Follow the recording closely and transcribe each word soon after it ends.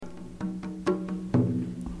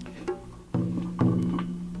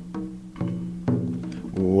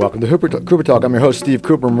welcome to Cooper Talk. I'm your host, Steve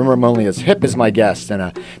Cooper. Remember, I'm only as hip as my guest.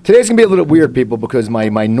 And today's going to be a little weird, people, because my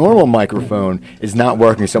normal microphone is not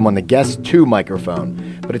working, so I'm on the guest 2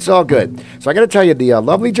 microphone. But it's all good. So I got to tell you, the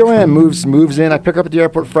lovely Joanne moves in. I pick her up at the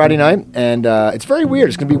airport Friday night, and it's very weird.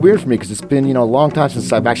 It's going to be weird for me because it's been a long time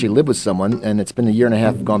since I've actually lived with someone, and it's been a year and a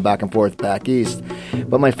half of going back and forth back east.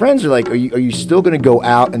 But my friends are like, are you still going to go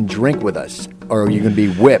out and drink with us? Or are you going to be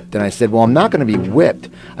whipped? And I said, well, I'm not going to be whipped.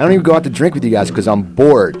 I don't even go out to drink with you guys because I'm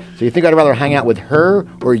bored. So you think I'd rather hang out with her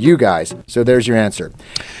or you guys? So there's your answer.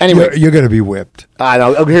 Anyway. You're going to be whipped. I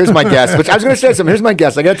know. Okay, here's my guest. Which I was going to say something. Here's my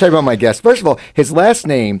guest. I got to tell you about my guest. First of all, his last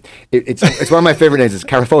name, it's one of my favorite names. It's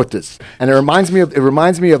Karafotis. And it reminds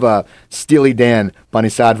me of Steely Dan,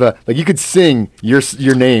 Banisadva. Like you could sing your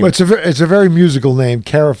name. Well, it's a very musical name,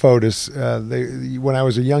 Karafotis. When I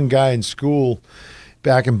was a young guy in school,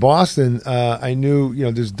 back in Boston, I knew,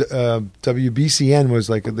 there's WBCN was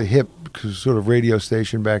like the hip sort of radio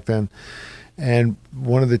station back then. And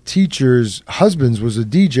one of the teacher's husbands was a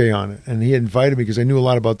DJ on it. And he had invited me because I knew a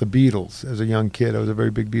lot about the Beatles as a young kid. I was a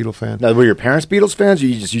very big Beatle fan. Now, were your parents Beatles fans or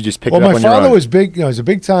you just picked it up on your own? Well, my father was big, he was a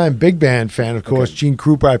big-time big band fan, of course. Okay. Gene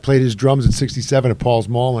Krupa, I played his drums at 67 at Paul's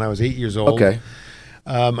Mall when I was 8 years old. Okay.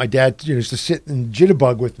 My dad used to sit and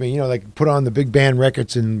jitterbug with me, like put on the big band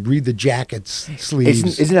records and read the jackets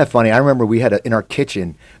sleeves. Isn't that funny? I remember we had in our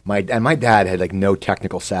kitchen, my dad had like no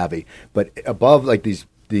technical savvy, but above like these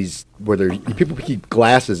where there people keep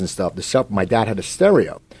glasses and stuff. My dad had a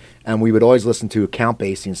stereo, and we would always listen to Count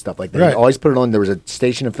Basie and stuff like that. Right. Always put it on. There was a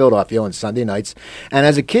station in Philadelphia on Sunday nights, and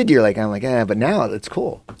as a kid, I'm like, but now it's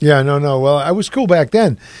cool. Yeah, no. Well, I was cool back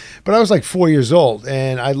then, but I was like 4 years old,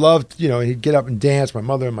 and I loved, he'd get up and dance. My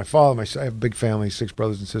mother and my father. I have a big family, 6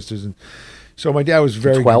 brothers and sisters, and so my dad was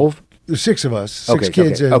very 12. There's 6 of us, 6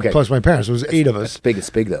 kids, and plus my parents. So it was 8 of us. It's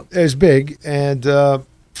big though. It's big,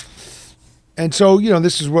 and so,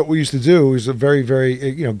 this is what we used to do. It was a very,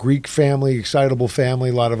 very, Greek family, excitable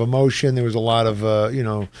family, a lot of emotion. There was a lot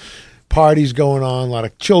of, parties going on, a lot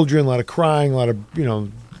of children, a lot of crying, a lot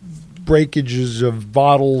of, breakages of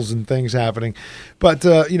bottles and things happening. But,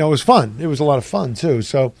 it was fun. It was a lot of fun, too.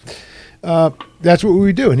 So that's what we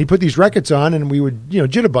would do. And he put these records on, and we would,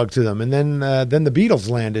 jitterbug to them. And then the Beatles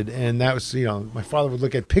landed, and that was, my father would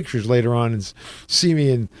look at pictures later on and see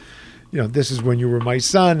me and, this is when you were my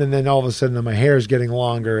son, and then all of a sudden my hair is getting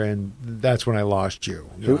longer, and that's when I lost you.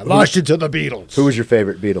 I lost you to the Beatles. Who was your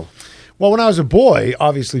favorite Beatle? Well, when I was a boy,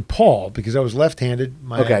 obviously Paul, because I was left-handed.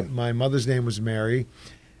 My mother's name was Mary.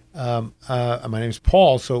 My name's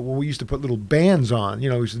Paul, so we used to put little bands on. We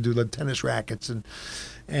used to do the tennis rackets,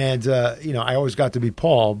 and I always got to be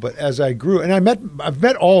Paul. But as I grew, and I've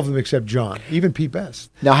met all of them except John, even Pete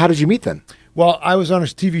Best. Now, how did you meet them? Well, I was on a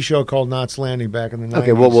TV show called Knots Landing back in the 90s.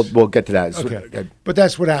 Okay, we'll get to that. Okay, but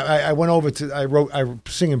that's what I went over to. I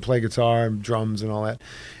sing and play guitar and drums and all that,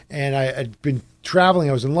 and I had been traveling.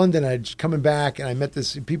 I was in London. I was coming back, and I met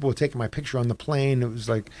people were taking my picture on the plane. It was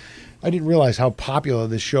like I didn't realize how popular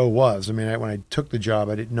this show was. I mean, when I took the job,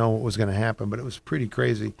 I didn't know what was going to happen, but it was pretty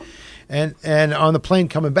crazy. And on the plane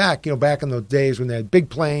coming back, back in those days when they had big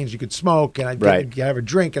planes, you could smoke, and I'd have a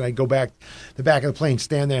drink, and I'd go back the back of the plane,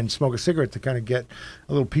 stand there and smoke a cigarette to kind of get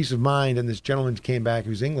a little peace of mind. And this gentleman came back, he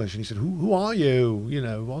was English, and he said, "Who are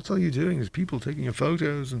you? What's all you doing? There's people taking your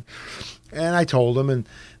photos." And I told him, and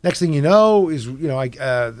next thing you know is,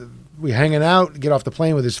 we hanging out, get off the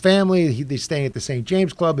plane with his family. They're staying at the St.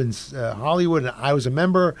 James Club in Hollywood, and I was a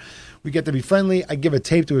member. We get to be friendly. I give a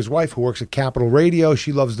tape to his wife who works at Capitol Radio.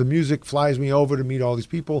 She loves the music, flies me over to meet all these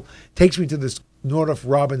people, takes me to this Northrop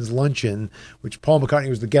Robbins luncheon, which Paul McCartney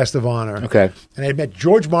was the guest of honor. Okay. And I had met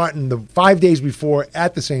George Martin the 5 days before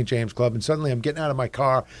at the St. James Club, and suddenly I'm getting out of my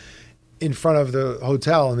car in front of the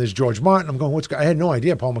hotel, and there's George Martin. I'm going, I had no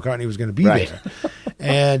idea Paul McCartney was going to be there.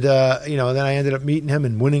 And, then I ended up meeting him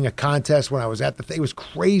and winning a contest when I was at the thing. It was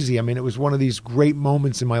crazy. I mean, it was one of these great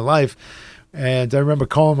moments in my life. And I remember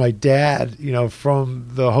calling my dad, from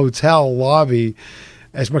the hotel lobby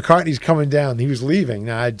as McCartney's coming down. He was leaving.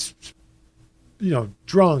 Now, I'd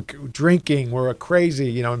drunk, drinking, we're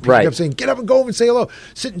crazy, and people kept saying, "Get up and go over and say hello."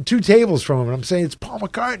 Sitting 2 tables from him, and I'm saying, "It's Paul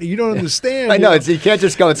McCartney. You don't understand." I know. You can't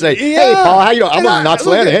just go and say, "Hey, Paul, how you doing?" I'm not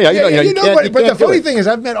landing. Hey, how you doing? But the funny thing is,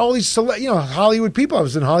 I've met all these Hollywood people. I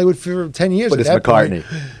was in Hollywood for 10 years. But it's McCartney.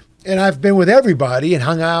 And I've been with everybody and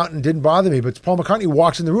hung out and didn't bother me. But Paul McCartney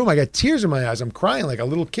walks in the room. I got tears in my eyes. I'm crying like a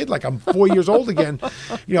little kid, like I'm 4 years old again,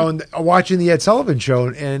 and watching the Ed Sullivan Show.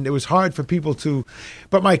 And it was hard for people to.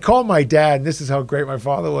 But I called my dad, and this is how great my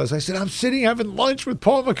father was. I said, I'm sitting having lunch with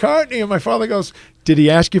Paul McCartney. And my father goes, did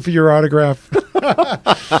he ask you for your autograph?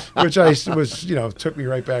 Which took me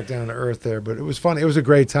right back down to earth there. But it was funny. It was a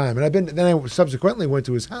great time. And then I subsequently went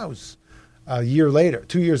to his house 2 years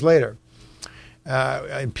later.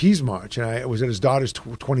 In Peasmarch, and I was at his daughter's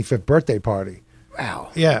 25th birthday party. Wow.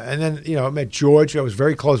 Yeah, and then I met George. I was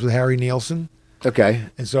very close with Harry Nielsen. Okay.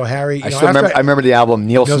 And so Harry, I remember the album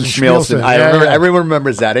Nielsen Schmielsen. Everyone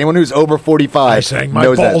remembers that. Anyone who's over 45 I sang my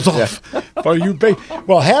balls off for you.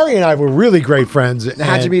 Well, Harry and I were really great friends.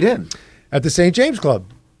 How'd you meet him? At the St. James Club.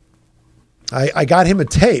 I got him a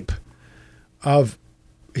tape of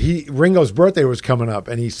Ringo's birthday was coming up,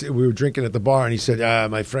 and we were drinking at the bar, and he said,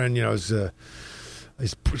 "My friend,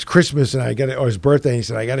 it's Christmas, and or his birthday." And he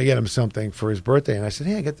said, "I got to get him something for his birthday." And I said,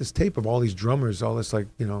 "Hey, I got this tape of all these drummers, all this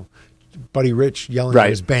Buddy Rich yelling at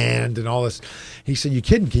his band and all this." He said, "You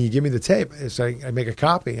kidding? Can you give me the tape?" So I make a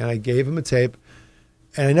copy, and I gave him a tape,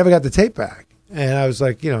 and I never got the tape back. And I was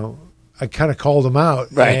like, I kind of called him out.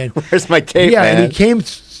 Right. And, where's my tape, yeah, man? and he came.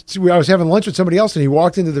 I was having lunch with somebody else, and he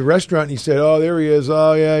walked into the restaurant, and he said, "Oh, there he is.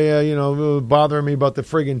 Oh, yeah, bothering me about the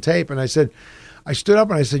friggin' tape." And I stood up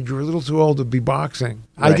and I said, "You're a little too old to be boxing.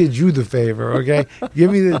 Right. I did you the favor, okay?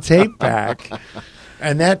 Give me the tape back."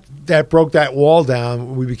 And that broke that wall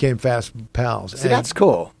down. We became fast pals. See, that's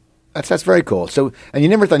cool. That's very cool. So, and you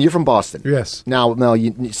never thought, you're from Boston. Yes. Now,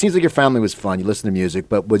 it seems like your family was fun. You listen to music,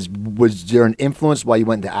 but was there an influence while you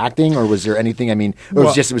went into acting, or was there anything? I mean, it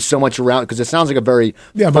was so much around, because it sounds like a very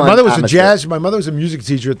fun My mother was atmosphere. My mother was a music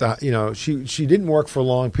teacher at the. She didn't work for a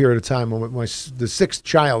long period of time. When the sixth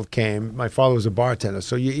child came, my father was a bartender,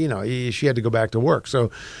 so she had to go back to work.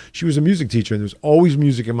 So she was a music teacher, and there was always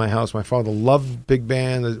music in my house. My father loved big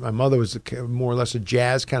band. My mother was more or less a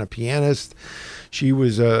jazz kind of pianist. She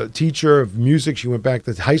was a teacher of music. She went back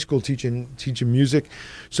to high school teaching music.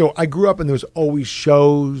 So I grew up, and there was always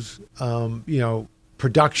shows,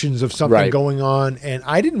 productions of something going on. And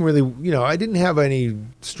I didn't really, I didn't have any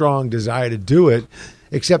strong desire to do it,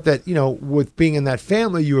 except that, with being in that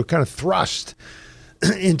family, you were kind of thrust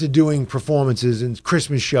into doing performances and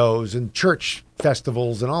Christmas shows and church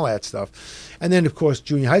festivals and all that stuff. And then, of course,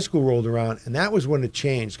 junior high school rolled around, and that was when it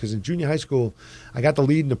changed, because in junior high school, I got the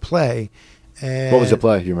lead in a play. And what was the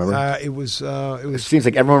play? Do you remember? It was. It seems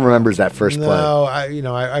like everyone remembers that first play. No,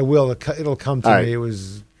 I will. It'll come to me. It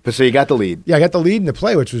was. But so you got the lead. Yeah, I got the lead in the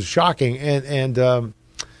play, which was shocking, and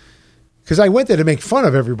because I went there to make fun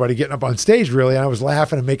of everybody getting up on stage, really, and I was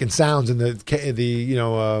laughing and making sounds, and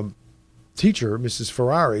the teacher, Mrs.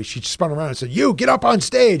 Ferrari, she spun around and said, "You get up on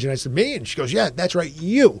stage," and I said, "Me?" And she goes, "Yeah, that's right,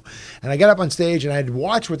 you." And I got up on stage, and I had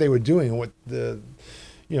watched what they were doing and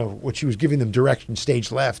what she was giving them direction: stage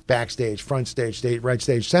left, backstage, front stage, right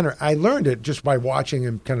stage, center. I learned it just by watching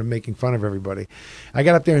and kind of making fun of everybody. I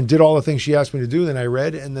got up there and did all the things she asked me to do. Then I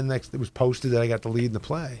read, and then next it was posted that I got the lead in the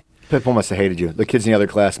play. People must have hated you. The kids in the other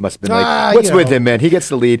class must have been like, "What's with him, man? He gets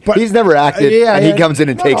the lead. He's never acted, and he comes in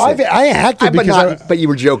and takes it." I acted but you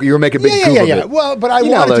were joking. You were making a big goof of it. Well, but I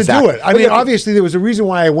wanted to do it. I mean, obviously, there was a reason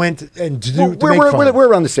why I went and to make fun. We're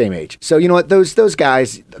around the same age, so you know what? Those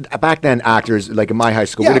guys back then, actors like in my high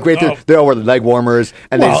school, we had a great. They all were leg warmers,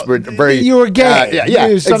 and they were very. You were gay.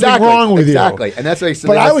 There's something wrong with you. Exactly, and that's what.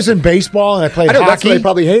 But I was in baseball and I played hockey. That's why they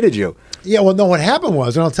probably hated you. Yeah, well, no. What happened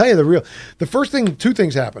was, and I'll tell you the first thing. Two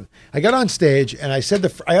things happened. I got on stage and I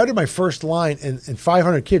uttered my first line, and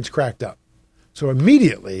 500 kids cracked up. So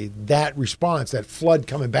immediately, that response, that flood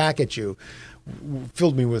coming back at you,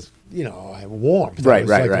 filled me with warmth. I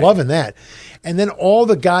was loving that. And then all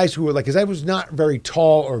the guys who were because I was not very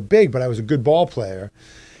tall or big, but I was a good ball player.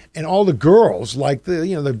 And all the girls, like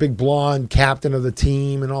the big blonde captain of the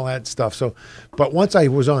team and all that stuff. So, but once I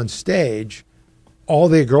was on stage, all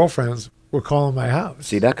their girlfriends were calling my house.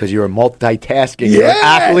 See that? Because you were multitasking. Yes! You were an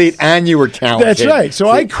athlete and you were talented. That's right. So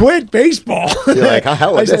I quit baseball. You're like,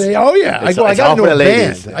 how I said, "Oh yeah." I got into a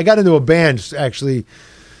band. I got into a band actually,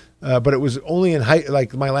 but it was only in my senior year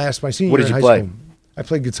in high school. What did you play? I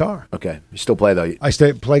played guitar. Okay, you still play though. I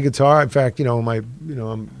play guitar. In fact,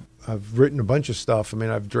 I've written a bunch of stuff. I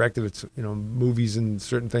mean, I've directed movies and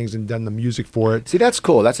certain things and done the music for it. See, that's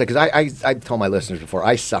cool. That's because I told my listeners before,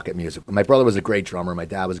 I suck at music. My brother was a great drummer. My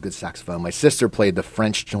dad was a good saxophone. My sister played the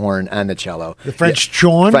French horn and the cello. The French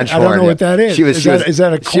horn? French horn. I don't know what that is. Is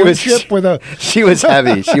that a courtship with a? She was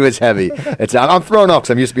heavy. She was heavy. I'm thrown off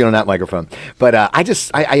because I'm used to being on that microphone. But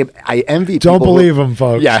I envy. Don't believe them,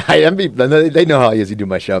 folks. Yeah, I envy. They know how easy to do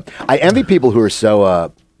my show. I envy people who are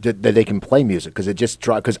so. that they can play music because it just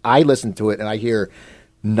because I listen to it and I hear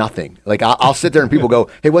nothing. Like I'll sit there and people go,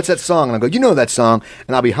 "Hey, what's that song?" And I go, "You know that song,"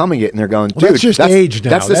 and I'll be humming it, and they're going, "Dude, that's just age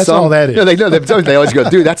now. That's the That's song." all that is. No, they always go,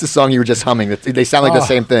 "Dude, that's the song you were just humming." They sound like the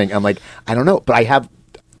same thing. I'm like, I don't know, but I have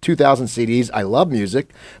 2,000 CDs. I love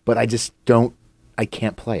music, but I just don't. I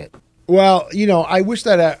can't play it. Well, I wish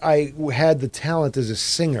that I had the talent as a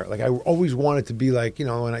singer. Like I always wanted to be like,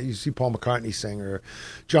 when you see Paul McCartney sing or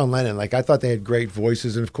John Lennon, like I thought they had great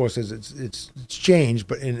voices, and of course it's changed,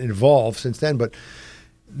 but and evolved since then. But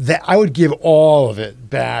that I would give all of it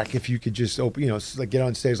back if you could just open, like get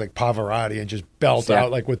on stage like Pavarotti and just belt out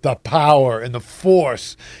like with the power and the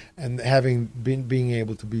force, and being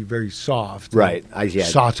able to be very soft, right?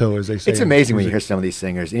 Sato, as they say. It's amazing when you hear some of these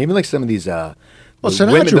singers, and even like some of these. Well,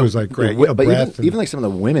 Sinatra was like great, but even like some of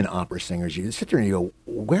the women opera singers, you sit there and you go,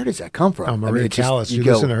 "Where does that come from?" Oh, Maria Callas. You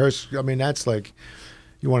listen to her. I mean, that's like.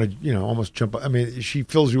 You want to, almost jump. I mean, she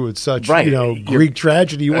fills you with such, Greek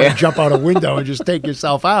tragedy. You want to jump out a window and just take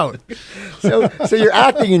yourself out. So you're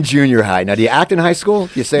acting in junior high. Now, do you act in high school?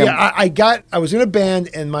 Do you say? Yeah, I was in a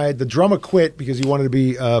band, and the drummer quit because he wanted to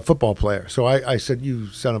be a football player. So I said, "You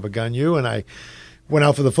son of a gun, you!" And I went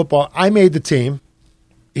out for the football. I made the team.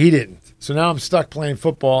 He didn't. So now I'm stuck playing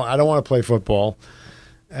football. I don't want to play football.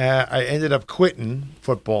 I ended up quitting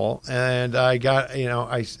football, and I got,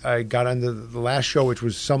 I got on the last show, which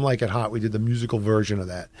was Some Like It Hot. We did the musical version of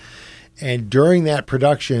that. And during that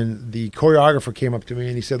production, the choreographer came up to me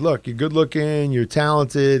and he said, "Look, you're good looking, you're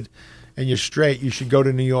talented, and you're straight. You should go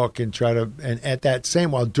to New York and try to," and at that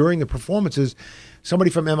same, while during the performances,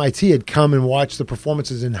 somebody from MIT had come and watched the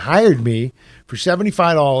performances and hired me for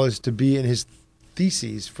 $75 to be in his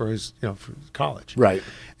theses for his, for college. Right.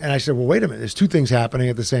 And I said, well, wait a minute. There's two things happening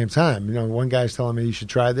at the same time. One guy's telling me you should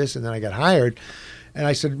try this, and then I got hired. And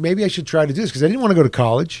I said, maybe I should try to do this because I didn't want to go to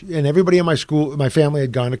college. And everybody in my school, my family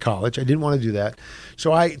had gone to college. I didn't want to do that.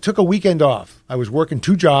 So I took a weekend off. I was working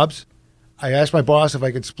 2 jobs. I asked my boss if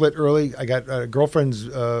I could split early. I got a girlfriend's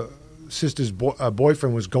sister's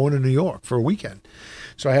boyfriend was going to New York for a weekend.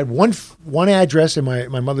 So I had one address in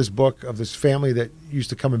my mother's book of this family that used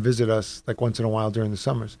to come and visit us like once in a while during the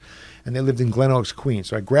summers. And they lived in Glen Oaks, Queens.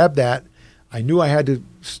 So I grabbed that. I knew I had to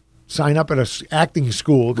sign up at an acting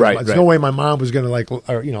school. There's no way my mom was going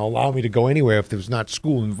to allow me to go anywhere if there was not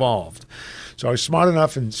school involved. So I was smart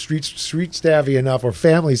enough and street savvy enough or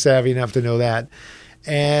family savvy enough to know that.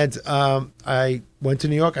 And I went to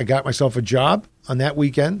New York. I got myself a job on that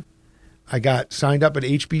weekend. I got signed up at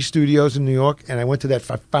HB Studios in New York, and I went to that.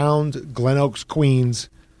 I found Glen Oaks, Queens.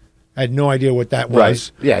 I had no idea what that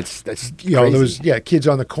was. Right. Yeah, that's crazy. There was kids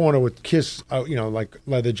on the corner with Kiss, like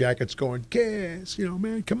leather jackets going, Kiss,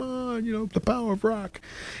 man, come on, the power of rock.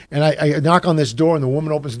 And I knock on this door, and the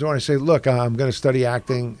woman opens the door, and I say, look, I'm going to study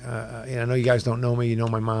acting. I know you guys don't know me, you know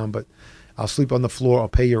my mom, but I'll sleep on the floor. I'll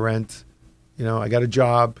pay your rent. I got a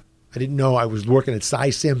job. I didn't know I was working at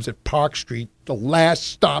Cy Sims at Park Street, the last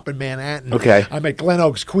stop in Manhattan. Okay. I'm at Glen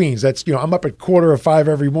Oaks, Queens. That's, I'm up at 4:45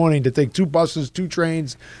 every morning to take 2 buses, 2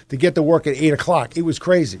 trains to get to work at 8 o'clock. It was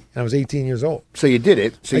crazy. And I was 18 years old. So you did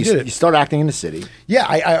it. So I did it. You started acting in the city. Yeah,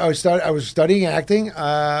 I was studying acting.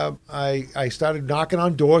 I started knocking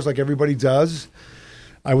on doors like everybody does.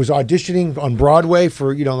 I was auditioning on Broadway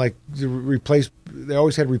for, they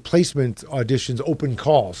always had replacement auditions, open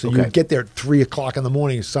calls. So you'd get there at 3 o'clock in the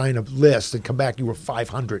morning, sign a list, and come back, you were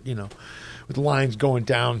 500, with lines going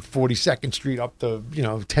down 42nd Street up to,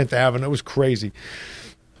 10th Avenue. It was crazy.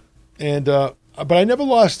 And, but I never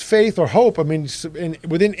lost faith or hope. I mean,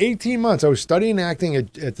 within 18 months, I was studying acting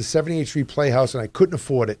at the 78th Street Playhouse, and I couldn't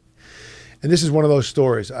afford it. And this is one of those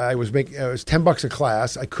stories. It was $10 a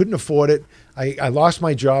class. I couldn't afford it. I lost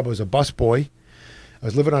my job. I was a busboy. I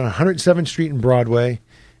was living on 107th Street in Broadway.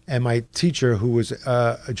 And my teacher, who was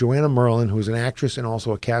Joanna Merlin, who was an actress and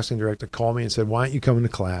also a casting director, called me and said, why don't you come into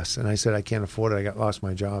class? And I said, I can't afford it. I lost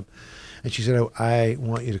my job. And she said, I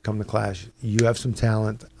want you to come to class. You have some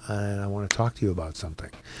talent, and I want to talk to you about something.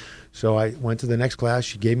 So I went to the next class.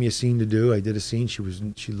 She gave me a scene to do. I did a scene.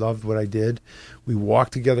 She loved what I did. We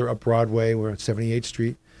walked together up Broadway. We're on 78th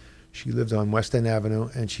Street. She lived on West End Avenue,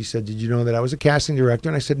 and she said, did you know that I was a casting director?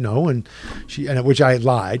 And I said, no, which I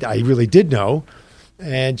lied. I really did know.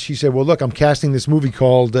 And she said, well, look, I'm casting this movie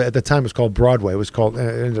called, at the time it was called Broadway. It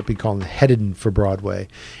ended up being called Headed for Broadway.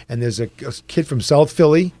 And there's a kid from South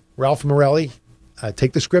Philly, Ralph Morelli.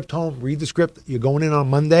 Take the script home, read the script. You're going in on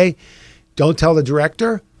Monday. Don't tell the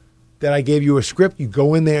director that I gave you a script. You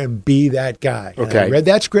go in there and be that guy. Okay. And I read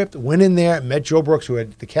that script, went in there, met Joe Brooks, who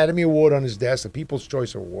had the Academy Award on his desk, the People's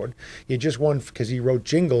Choice Award. He had just won because he wrote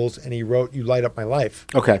Jingles, and he wrote You Light Up My Life.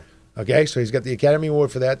 Okay. Okay, so he's got the Academy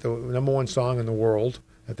Award for that, the #1 song in the world,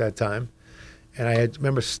 at that time. And I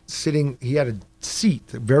remember sitting, he had a seat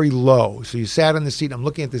very low. So you sat on the seat, I'm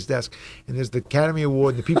looking at this desk, and there's the Academy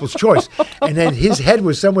Award and the People's Choice. And then his head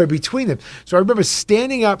was somewhere between them. So I remember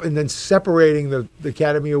standing up and then separating the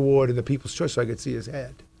Academy Award and the People's Choice so I could see his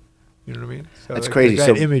head. You know what I mean? So that's crazy. That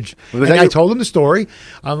so image. And I told him the story.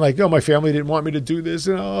 I'm like, my family didn't want me to do this,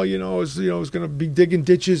 and I was going to be digging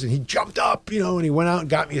ditches. And he jumped up, and he went out and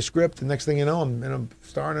got me a script. The next thing you know, I'm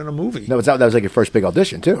starring in a movie. No, that was like your first big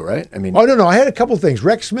audition too, right? I mean, oh no, I had a couple things.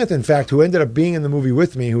 Rex Smith, in fact, who ended up being in the movie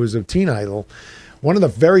with me, who was a teen idol. One of the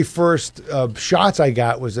very first shots I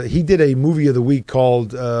got was that he did a movie of the week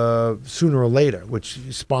called Sooner or Later, which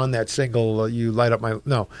spawned that single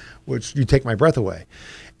which You Take My Breath Away.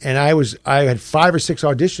 And I had 5 or 6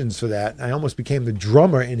 auditions for that. I almost became the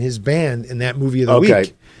drummer in his band in that movie of the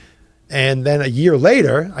week. And then a year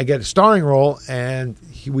later, I get a starring role, and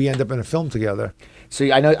we end up in a film together. So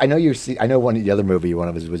I know one of the other movie one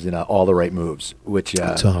of his was in All the Right Moves, which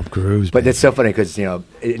Tom Cruise. But it's so funny because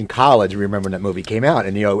in college, we remember when that movie came out,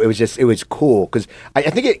 and it was cool because I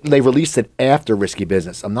think they released it after Risky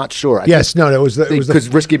Business. I'm not sure. It was because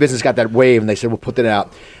Risky Business got that wave, and they said we'll put it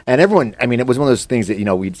out, and everyone. I mean, it was one of those things that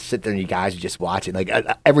we'd sit there and you guys would just watch it. Like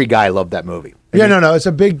every guy loved that movie. It's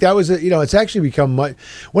a big. That was it's actually become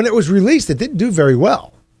when it was released, it didn't do very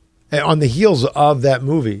well on the heels of that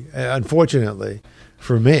movie, unfortunately.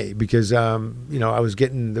 For me, because there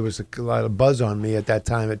was a lot of buzz on me at that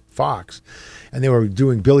time at Fox, and they were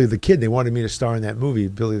doing Billy the Kid. They wanted me to star in that movie.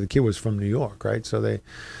 Billy the Kid was from New York, right? So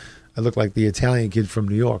I looked like the Italian kid from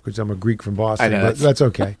New York, which I'm a Greek from Boston. But that's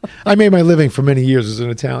okay. I made my living for many years as an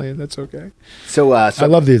Italian. That's okay. So I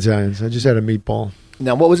love the Italians. I just had a meatball.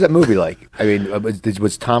 Now, what was that movie like? I mean,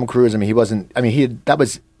 was Tom Cruise? I mean, he wasn't. I mean, that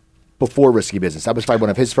was before Risky Business. That was probably one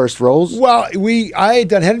of his first roles. Well, I had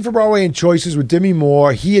done Heading for Broadway and Choices with Demi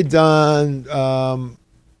Moore. He had done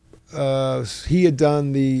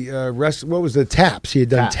the rest. What was the Taps? He had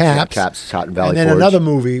done Taps. Yeah, Taps, Hot and Valley and then Forge. Another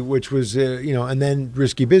movie, which was and then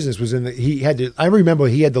Risky Business was in the. He had to. I remember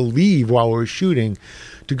he had to leave while we were shooting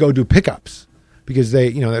to go do pickups. Because they,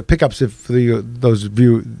 the pickups for those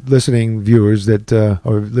listening viewers that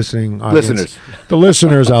or listening audience, listeners, the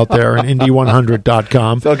listeners out there in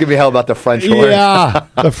Indy100.com. Don't give me hell about the French horn. Yeah,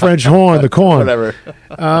 the French horn, the corn, whatever.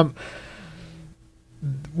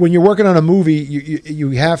 When you're working on a movie, you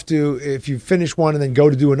have to, if you finish one and then go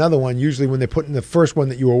to do another one. Usually, when they're putting the first one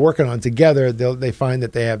that you were working on together, they find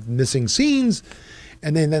that they have missing scenes.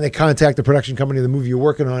 And then they contact the production company of the movie you're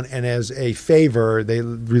working on, and as a favor, they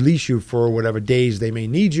release you for whatever days they may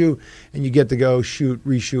need you, and you get to go shoot,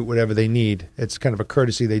 reshoot, whatever they need. It's kind of a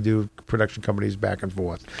courtesy they do, production companies back and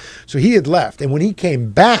forth. So he had left, and when he came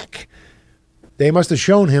back, they must have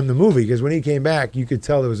shown him the movie, because when he came back, you could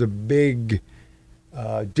tell there was a big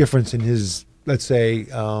difference in his, let's say,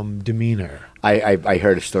 demeanor. I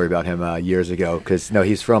heard a story about him years ago, because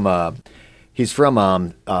he's from... He's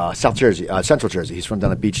from South Jersey, Central Jersey. He's from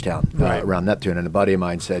down at Beachtown, around Neptune. And a buddy of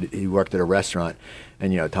mine said he worked at a restaurant,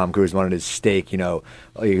 and Tom Cruise wanted his steak. He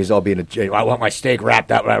was all being I want my steak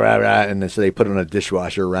wrapped up, and so they put it on a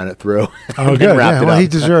dishwasher, ran it through, and good. Wrapped it up. He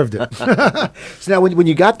deserved it. So now, when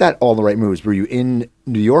you got that All the Right Moves, were you in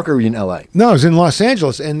New York or were you in L.A.? No, I was in Los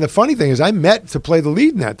Angeles. And the funny thing is, I met to play the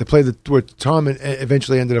lead in that, where Tom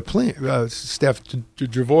eventually ended up playing, Steph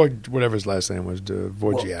Dvorak, whatever his last name was,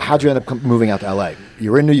 Dvorak. Well, how'd you end up moving out to L.A.?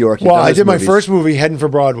 You were in New York. I did my first movie, Heading for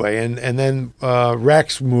Broadway, and then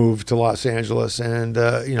Rex moved to Los Angeles, and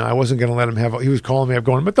I wasn't going to let him have. He was calling me up,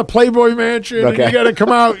 going, "But the Playboy Mansion, and you got to come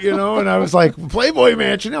out," And I was like, "Playboy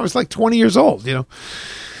Mansion." I was like 20 years old,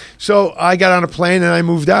 So I got on a plane and I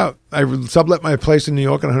moved out. I sublet my place in New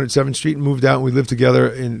York on 107th Street and moved out. And we lived together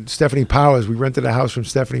in Stephanie Powers. We rented a house from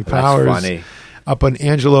Stephanie Powers. That's funny. Up on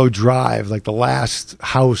Angelo Drive, like the last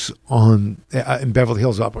house in Beverly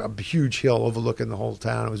Hills, up a huge hill overlooking the whole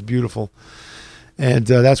town. It was beautiful. And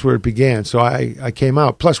that's where it began. So I came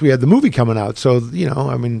out. Plus, we had the movie coming out. So,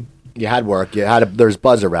 you had work. There's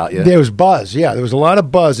buzz about you. There was buzz. Yeah, there was a lot of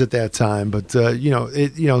buzz at that time. But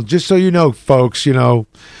just so you know, folks,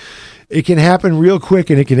 it can happen real quick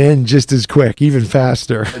and it can end just as quick, even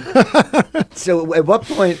faster. So, at what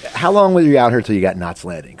point? How long were you out here till you got Knots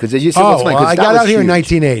Landing? Because as you said, I got out here in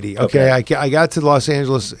 1980. Okay, I got to Los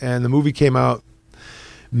Angeles and the movie came out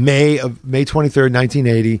May 23rd,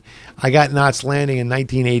 1980. I got Knots Landing in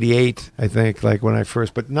 1988, I think, like when I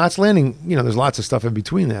first. But Knots Landing, there's lots of stuff in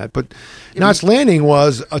between that. But Knots Landing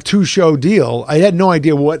was a 2-show deal. I had no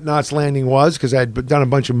idea what Knots Landing was because I had done a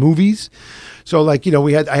bunch of movies. So like,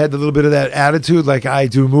 I had a little bit of that attitude, like I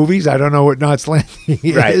do movies. I don't know what Knots Landing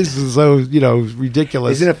is. So,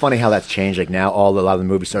 ridiculous. Isn't it funny how that's changed? Like now a lot of the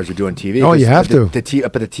movie stars are doing TV. Oh, you have to. But the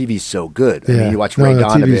TV's so good. Yeah. I mean, you watch Ray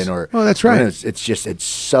Donovan Oh, that's right. It's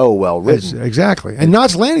so well written. Exactly. And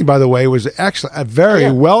Knots Landing, by the way, was actually a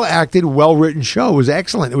very well acted, well written show. It was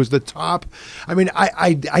excellent. It was the top. I mean,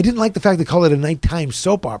 I didn't like the fact they called it a nighttime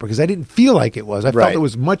soap opera because I didn't feel like it was. I felt it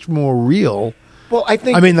was much more real. Well,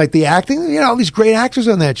 I mean, like the acting, all these great actors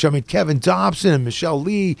on that show. I mean, Kevin Dobson and Michelle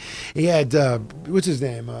Lee. He had, what's his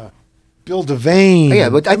name? Bill Devane. Yeah,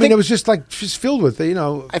 but I think it was just filled with,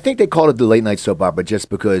 I think they called it the late night soap opera just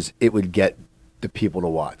because it would get the people to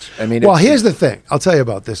watch. I mean, well, here's the thing. I'll tell you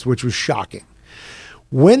about this, which was shocking.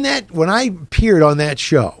 When I appeared on that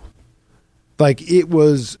show, like it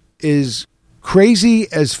was as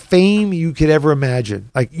crazy as fame you could ever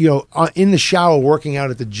imagine. Like, in the shower working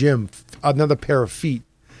out at the gym, another pair of feet.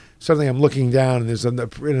 Suddenly I'm looking down and there's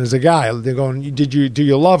a guy. They're going, do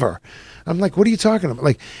you love her? I'm like, what are you talking about?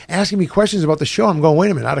 Like asking me questions about the show. I'm going,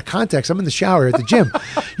 wait a minute, out of context. I'm in the shower at the gym.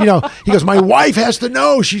 He goes, my wife has to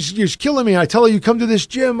know. She's killing me. I tell her, you come to this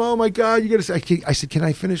gym. Oh my God, you got to. I said, can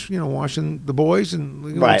I finish, washing the boys and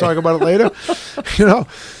we'll talk about it later?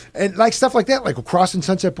 And like stuff like that, like crossing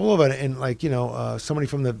Sunset Boulevard and like, somebody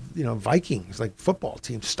from the, Vikings, like football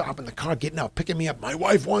team, stopping the car, getting out, picking me up. My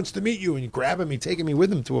wife wants to meet you, and grabbing me, taking me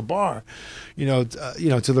with him to a bar, to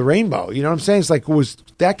the Rainbow. You know what I'm saying? It's like, it was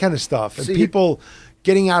that kind of stuff. And people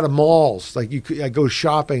getting out of malls, like I go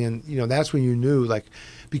shopping and, that's when you knew, like,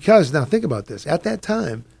 because now think about this. At that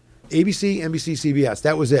time, ABC, NBC, CBS.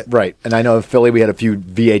 That was it. Right. And I know in Philly we had a few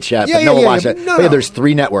VHS, but no one watched it. No. There's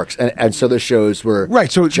 3 networks, and so the shows were right.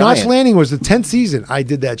 So giant. Knots Landing was the 10th season. I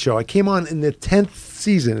did that show. I came on in the 10th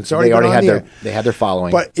season. It's already had their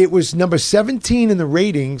following. But it was number 17 in the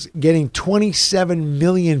ratings, getting 27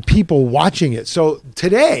 million people watching it. So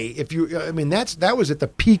today, that was at the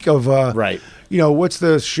peak of right. What's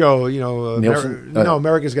the show?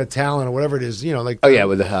 America's Got Talent or whatever it is.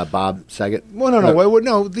 With Bob Saget. Well,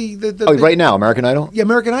 no. The right now, American Idol. Yeah,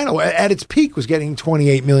 American Idol at its peak was getting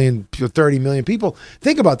 28 million to 30 million people.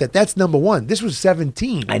 Think about that. That's number one. This was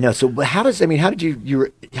 17. I know. So how did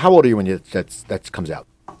you? How old are you when that comes out?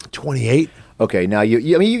 28. Okay, now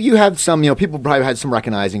you have some, people probably had some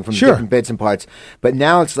recognizing from different bits and parts, but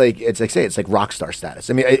now it's like rock star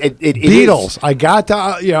status. I mean, it Beatles. Is. I got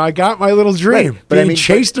my little dream, right. But being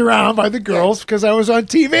chased around by the girls because I was on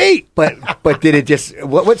TV. But did it just?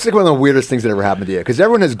 What's like one of the weirdest things that ever happened to you? Because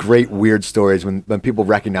everyone has great weird stories when people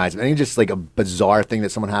recognize it. Anything just like a bizarre thing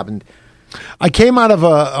that someone happened. I came out of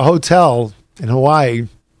a hotel in Hawaii.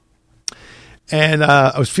 And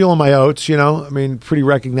I was feeling my oats, pretty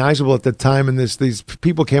recognizable at the time. And these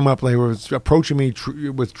people came up, they were approaching me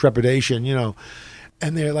with trepidation,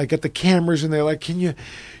 and they're like at the cameras and they're like, can you,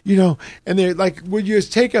 and they're like, would you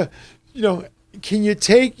just take can you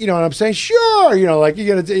take, and I'm saying, sure, like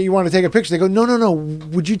you want to take a picture. They go, no.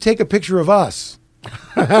 Would you take a picture of us?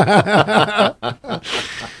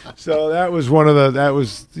 So that was one of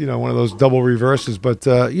those double reverses. But,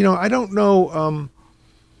 I don't know.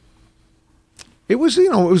 It was,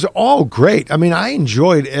 it was all great. I mean, I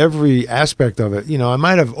enjoyed every aspect of it. I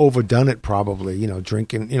might have overdone it probably,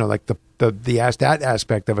 drinking, like that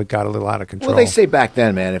aspect of it got a little out of control. Well, they say back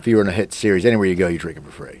then, man, if you were in a hit series, anywhere you go, you drink it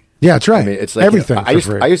for free. Yeah, that's right. I mean, it's like everything.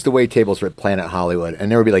 I used to wait tables for Planet Hollywood,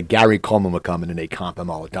 and there would be like Gary Coleman would come in and they comp him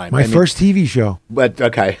all the time. My first TV show. But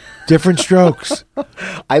okay, Different Strokes.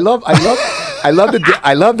 I love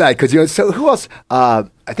that because So who else?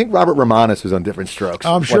 I think Robert Romanus was on Different Strokes.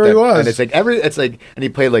 I'm sure he was. And and he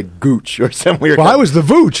played like Gooch or some weird. Well, I was the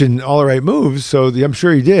Vooch in All the Right Moves, so I'm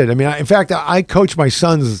sure he did. I mean, in fact, I coach my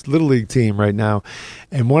son's Little League team right now,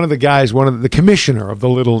 and one of the commissioner of the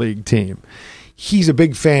Little League team. He's a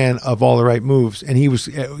big fan of All the Right Moves, and he was,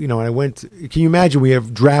 and I went. Can you imagine? We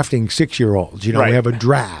have drafting 6-year-olds. Right. We have a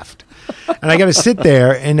draft, and I got to sit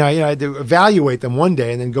there and I had to evaluate them one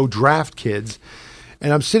day, and then go draft kids.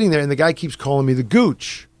 And I'm sitting there, and the guy keeps calling me the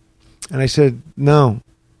Gooch, and I said, "No,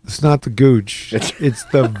 it's not the Gooch. It's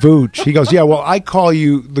the Vooch." He goes, "Yeah, well, I call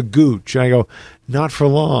you the Gooch," and I go, "Not for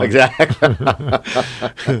long." Exactly.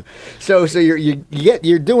 So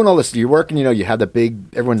you're doing all this. You're working. You have the big.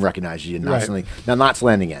 Everyone recognizes you. Right. Now, Knots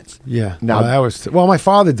Landing ends. Yeah. Now that was my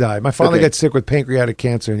father died. My father got sick with pancreatic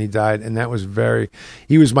cancer, and he died. And that was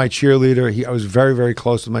he was my cheerleader. I was very, very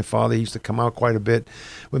close with my father. He used to come out quite a bit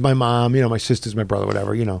with my mom. My sisters, my brother,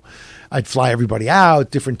 whatever. I'd fly everybody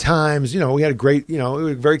out different times. We had a great. It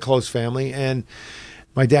was a very close family. And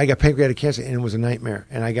my dad got pancreatic cancer, and it was a nightmare.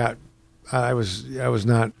 And I was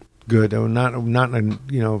not good. They were not in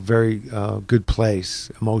a very good place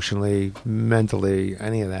emotionally, mentally,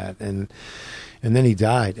 any of that. And then he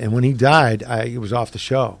died. And when he died, it was off the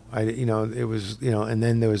show. It was and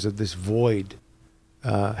then there was this void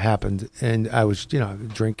happened, and I was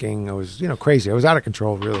drinking. I was crazy. I was out of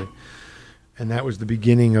control, really. And that was the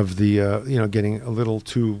beginning of the getting a little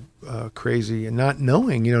too crazy and not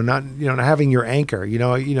knowing, not having your anchor.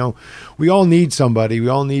 We all need somebody. We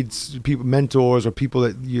all need people, mentors, or people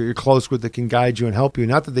that you're close with that can guide you and help you.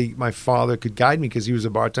 Not that my father could guide me because he was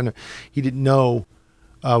a bartender. He didn't know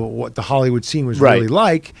what the Hollywood scene was really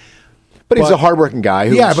like. But he's a hardworking guy.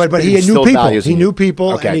 But he knew people. He knew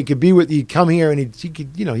people, okay. And he could he'd come here and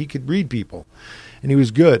he could read people, and he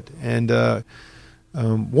was good. And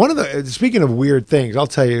speaking of weird things, I'll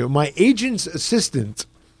tell you, my agent's assistant,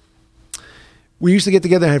 we used to get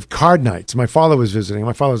together and have card nights. My father was visiting.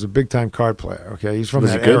 My father was a big-time card player, okay? He's from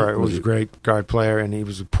that era. He was a great card player, and he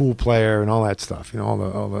was a pool player and all that stuff. He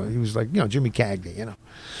was like, Jimmy Cagney,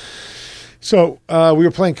 So we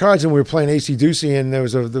were playing cards, and we were playing AC-Deucey, and there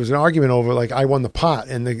was an argument over, like, I won the pot,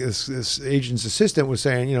 and this agent's assistant was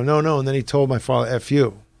saying, no, and then he told my father, F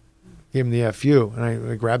you. Gave him the FU,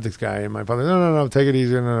 and I grabbed this guy, and my father, no, take it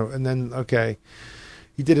easy, no. And then, okay,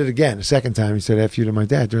 he did it again. The second time, he said FU to my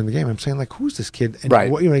dad during the game. I'm saying, like, who's this kid? And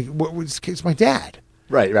right. This kid's my dad.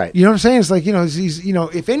 Right. You know what I'm saying? It's like, he's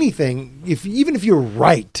if anything, even if you're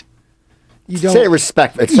right, you don't say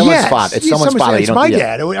respect. It's someone's father. It's someone's father. It's my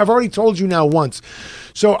dad. I've already told you now once.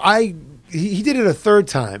 So he did it a third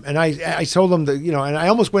time, and I told him that, and I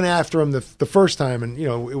almost went after him the first time, and,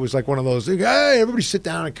 it was like one of those, hey, everybody sit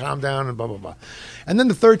down and calm down and blah, blah, blah. And then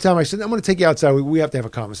the third time I said, I'm going to take you outside. We have to have a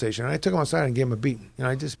conversation. And I took him outside and gave him a beating.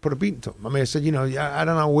 I just put a beating to him. I mean, I said, I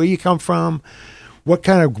don't know where you come from, what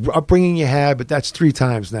kind of upbringing you had, but that's 3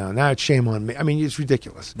 times now. Now it's shame on me. I mean, it's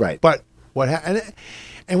ridiculous. Right. But what happened?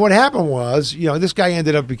 And what happened was, this guy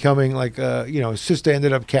ended up becoming like, his sister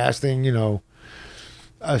ended up casting,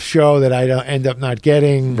 a show that I don't end up not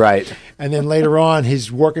getting. Right. And then later on,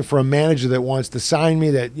 he's working for a manager that wants to sign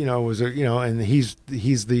me that, and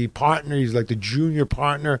he's the partner. He's like the junior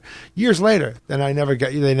partner. Years later, then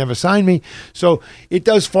they never signed me. So it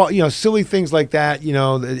does fall, silly things like that,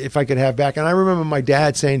 if I could have back. And I remember my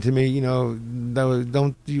dad saying to me,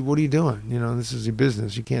 what are you doing? This is your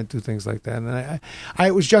business. You can't do things like that. And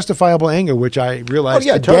it was justifiable anger, which I realized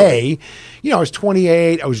today. Totally. I was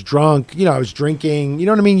 28. I was drunk. I was drinking. You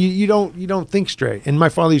know what I mean? You don't think straight. And my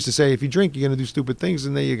father used to say, if you drink, you're going to do stupid things,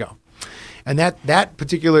 and there you go. And that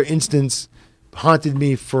particular instance haunted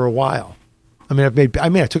me for a while. I mean,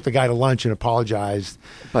 I took the guy to lunch and apologized,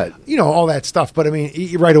 but all that stuff. But I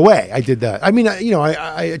mean, right away, I did that. I mean,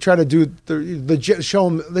 I try to do the show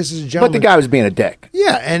him this is a gentleman. But the guy was being a dick.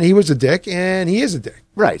 Yeah, and he was a dick, and he is a dick.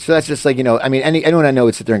 Right. So that's just like, I mean, anyone I know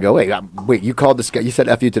would sit there and go, wait, you called this guy, you said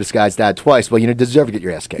F you to this guy's dad twice. Well, you deserve to get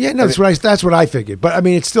your ass kicked. Yeah, no, that's what I figured. But I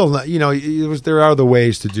mean, it's still not, there are other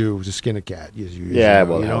ways to skin a cat.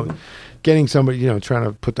 Getting somebody, trying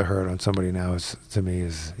to put the hurt on somebody now to me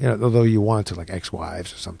is, although you want to, like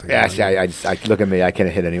ex-wives or something. Yeah, I look at me, I can't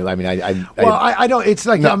hit anyone. I mean, I don't. It's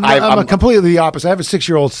like I'm completely the opposite. I have a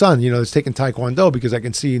 6-year-old son, that's taking Taekwondo because I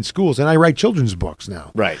can see in schools, and I write children's books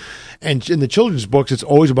now. Right. And in the children's books, it's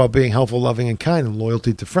always about being helpful, loving, and kind, and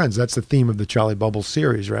loyalty to friends. That's the theme of the Charlie Bubbles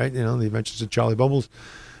series, right? The Adventures of Charlie Bubbles.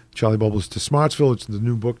 Charlie Bubbles to Smartsville. It's the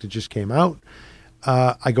new book that just came out.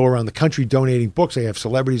 I go around the country donating books. I have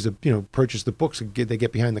celebrities that purchase the books. They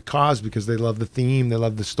get behind the cause because they love the theme, they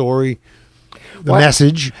love the story, the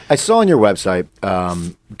message. I saw on your website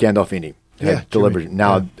Gandolfini. Delivered.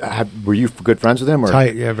 Now, were you good friends with him? Or?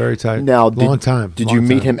 Tight, yeah, very tight. Now, long time. Did you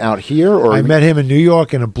meet him out here? Or I met him in New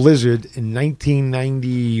York in a blizzard in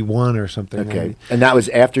 1991 or something. Okay, and that was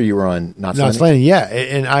after you were on Knots Landing. Yeah,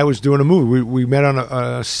 and I was doing a movie. We met on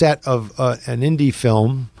a set of an indie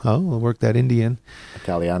film. Oh, we'll work that indie in.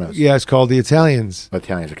 Italianos. Yeah, it's called The Italians.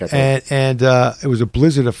 Italians, okay. And it was a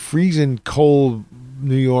blizzard, a freezing cold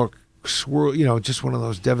New York swirl. Just one of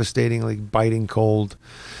those devastatingly biting cold.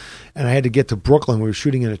 And I had to get to Brooklyn. We were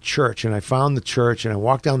shooting in a church, and I found the church, and I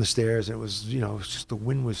walked down the stairs, and it was, just the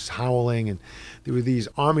wind was howling, and there were these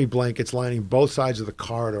army blankets lining both sides of the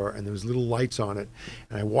corridor, and there was little lights on it.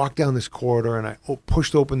 And I walked down this corridor, and I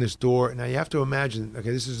pushed open this door. And now you have to imagine, okay,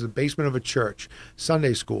 this is the basement of a church,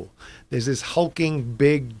 Sunday school. There's this hulking,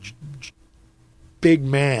 big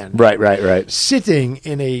man. Right. Sitting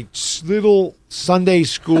in a little Sunday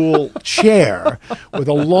school chair with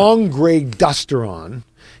a long gray duster on.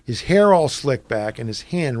 his hair all slicked back, and his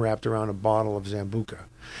hand wrapped around a bottle of Sambuca.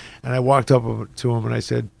 And I walked up to him and I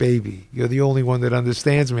said, "Baby, you're the only one that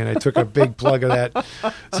understands me." And I took a big plug of that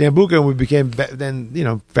Sambuca, and we became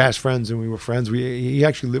then fast friends, and we were friends. He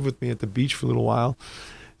actually lived with me at the beach for a little while.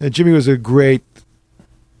 And Jimmy was a great.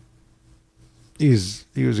 He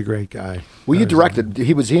was a great guy. Well, you directed.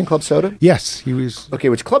 Was he in Club Soda? Yes, he was. Okay,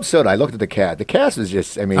 which Club Soda? I looked at the cast. The cast was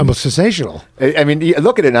just. I mean, almost sensational. I mean, you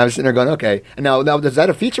look at it, and I was sitting there going, "Okay." Now, is that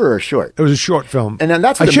a feature or a short? It was a short film, and then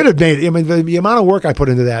that's. I should have made it. I mean, the amount of work I put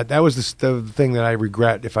into that was the thing that I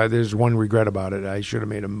regret. There's one regret about it, I should have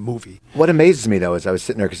made a movie. What amazes me though is I was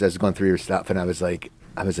sitting there because I was going through your stuff, and I was like,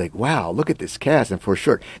 wow, look at this cast, and for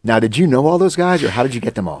sure. Now, did you know all those guys, or how did you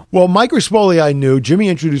get them all? Well, Mike Rispoli, I knew. Jimmy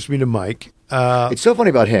introduced me to Mike. It's so funny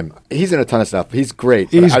about him. He's in a ton of stuff. He's great.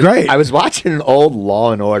 He's great. I was watching an old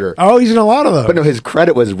Law and Order. Oh, he's in a lot of those. But no, his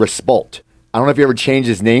credit was Rispolt. I don't know if he ever changed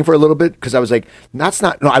his name for a little bit because I was like, that's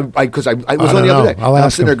not. No, because I was on the other day. I'm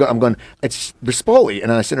sitting there. I'm going. It's Rispoli,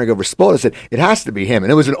 and I sit there and go Rispoli. I said it has to be him,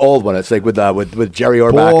 and it was an old one. It's like with Jerry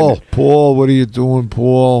Orbach. Paul, what are you doing,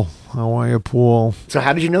 Paul? How are you, Paul? So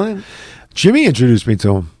how did you know him? Jimmy introduced me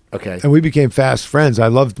to him. Okay. And we became fast friends. I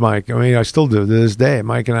loved Mike. I mean, I still do to this day.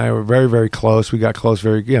 Mike and I were very, very close. We got close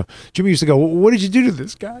very, Jimmy used to go, "What did you do to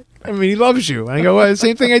this guy? I mean, he loves you." And I go, "Well, the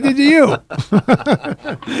same thing I did to you."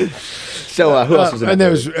 So who else was in it? And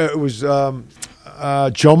there was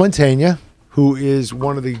Joe Mantegna, who is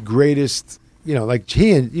one of the greatest, like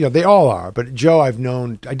he and, they all are. But Joe I've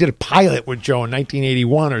known. I did a pilot with Joe in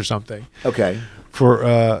 1981 or something. Okay. For,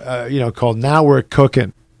 called Now We're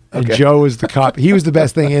Cooking. And Okay. Joe was the cop. He was the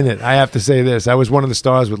best thing in it. I have to say this. I was one of the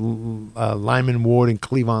stars with Lyman Ward and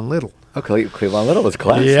Cleavon Little. Okay, Cleavon Little was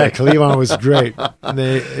classic. Yeah, Cleavon was great.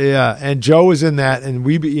 And Joe was in that. And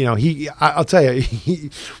I'll tell you,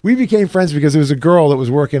 we became friends because there was a girl that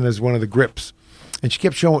was working as one of the grips. And she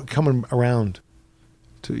kept coming around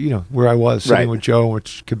to, where I was, sitting with Joe and with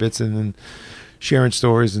Kibitzen and sharing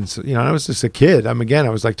stories. And, I was just a kid. I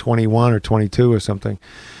was like 21 or 22 or something.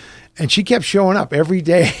 And she kept showing up every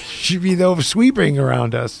day. She'd be over sweeping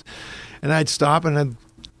around us. And I'd stop and I'd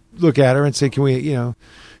look at her and say, can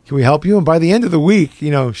we help you? And by the end of the week,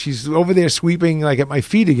 she's over there sweeping like at my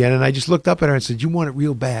feet again. And I just looked up at her and said, "You want it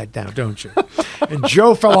real bad now, don't you?" And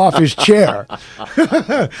Joe fell off his chair.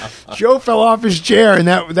 Joe fell off his chair. And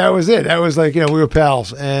that was it. That was like, we were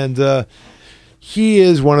pals. And he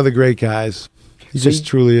is one of the great guys. He just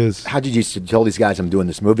truly is. How did you tell these guys I'm doing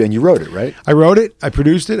this movie? And you wrote it, right? I wrote it. I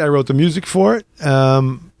produced it. I wrote the music for it.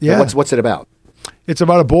 Yeah. What's it about? It's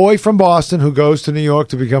about a boy from Boston who goes to New York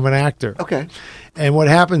to become an actor. Okay. And what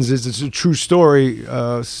happens is, it's a true story.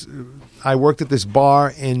 I worked at this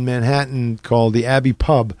bar in Manhattan called the Abbey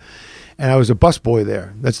Pub, and I was a busboy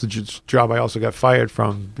there. That's the job I also got fired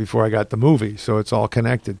from before I got the movie, so it's all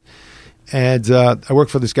connected. And I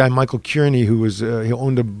worked for this guy, Michael Kearney, who he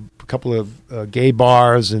owned a couple of gay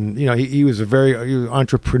bars, and he was he was an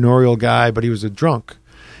entrepreneurial guy, but he was a drunk.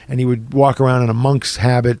 And he would walk around in a monk's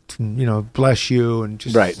habit, and, bless you, and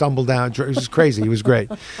just stumble down. It was just crazy. He was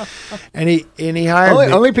great. And he hired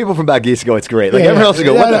me. Only people from back east go, "It's great." Like everyone else would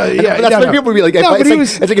go, "What the?" That's why people would be like,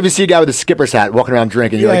 it's like if you see a guy with a skipper's hat walking around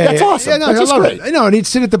drinking, you're like, "That's awesome." That's just great. No, and he'd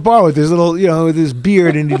sit at the bar with his little, with his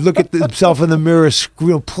beard, and he'd look at himself in the mirror,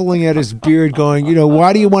 pulling at his beard, going,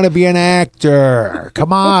 "Why do you want to be an actor?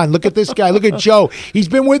 Come on, look at this guy. Look at Joe. He's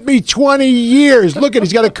been with me 20 years. Look at,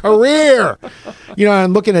 he's got a career."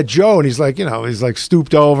 And looking at Joe, and he's like, he's like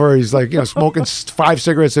stooped over. He's like, smoking 5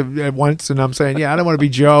 cigarettes at once. And I'm saying, I don't want to be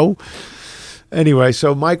Joe. Anyway,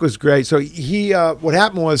 so Mike was great. So he, what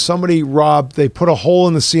happened was they put a hole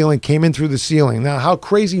in the ceiling, came in through the ceiling. Now, how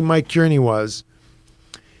crazy Mike Kearney was,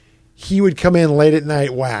 he would come in late at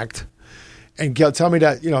night, whacked, and tell me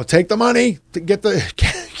that, take the money to get the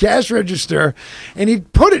cash register. And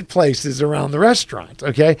he'd put it places around the restaurant.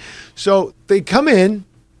 Okay. So they come in.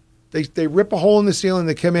 They rip a hole in the ceiling,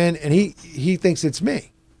 they come in, and he thinks it's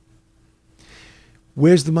me.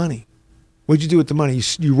 "Where's the money? What'd you do with the money?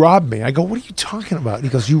 You robbed me." I go, "What are you talking about?" And he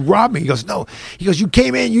goes, "You robbed me." He goes, "No." He goes, "You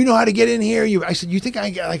came in, you know how to get in here." I said, "You think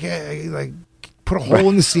I put a hole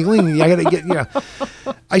in the ceiling? I got to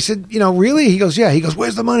get, I said, "Really?" He goes, "Yeah." He goes,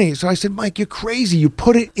 "Where's the money?" So I said, "Mike, you're crazy. You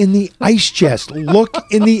put it in the ice chest. Look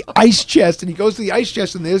in the ice chest." And he goes to the ice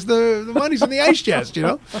chest, and there's the money's in the ice chest,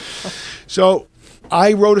 So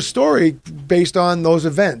I wrote a story based on those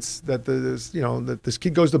events that that this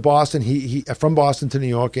kid goes to Boston. He from Boston to New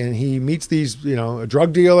York, and he meets these, a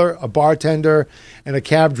drug dealer, a bartender, and a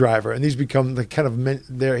cab driver, and these become the kind of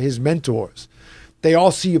they're his mentors. They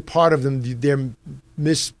all see a part of their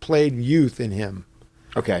misplayed youth in him.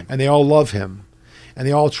 Okay. And they all love him, and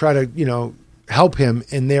they all try to help him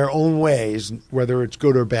in their own ways, whether it's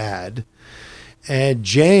good or bad. And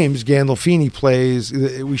James Gandolfini plays.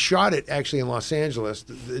 We shot it actually in Los Angeles,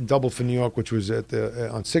 double for New York, which was at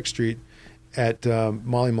on 6th Street at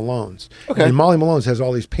Molly Malone's. Okay. And Molly Malone's has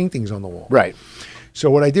all these paintings on the wall. Right. So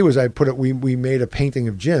what I did was we made a painting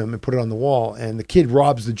of Jim and put it on the wall, and the kid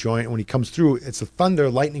robs the joint. And when he comes through, it's a thunder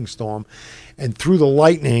lightning storm, and through the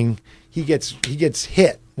lightning, he gets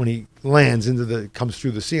hit when he lands comes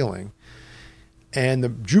through the ceiling, and the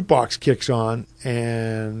jukebox kicks on,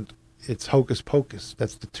 and it's Hocus Pocus.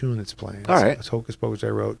 That's the tune that's playing. All right. It's Hocus Pocus. I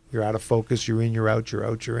wrote, "You're out of focus. You're in. You're out. You're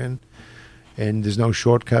out. You're in." And there's no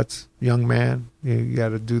shortcuts, young man. You got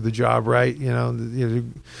to do the job right.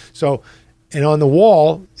 So. And on the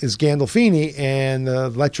wall is Gandolfini, and the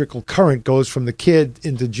electrical current goes from the kid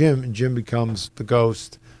into Jim, and Jim becomes the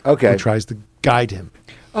ghost. Okay. Who tries to guide him.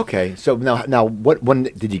 Okay. So now, when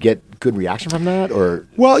did you get good reaction from that, or?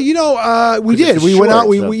 Well, we did. We went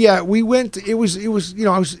out. So. We went. It was. I was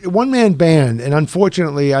a one man band, and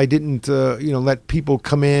unfortunately, I didn't. Let people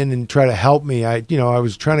come in and try to help me. I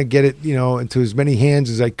was trying to get it. Into as many hands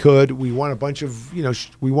as I could. We won a bunch of.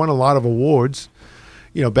 We won a lot of awards.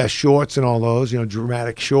 Best shorts and all those,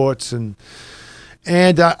 dramatic shorts. And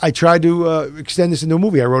I tried to extend this into a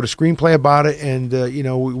movie. I wrote a screenplay about it, and,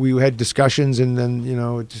 we had discussions, and then,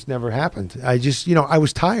 it just never happened. I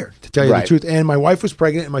was tired, to tell you the truth. And my wife was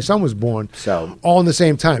pregnant, and my son was born all in the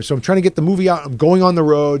same time. So I'm trying to get the movie out. I'm going on the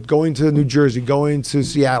road, going to New Jersey, going to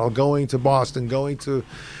Seattle, going to Boston,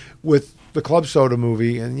 with the Club Soda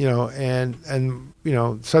movie. And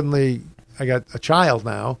suddenly I got a child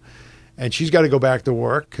now. And she's got to go back to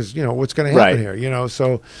work because, what's going to happen here,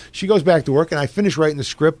 So she goes back to work, and I finished writing the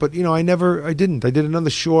script, but, I didn't. I did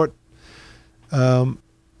another short.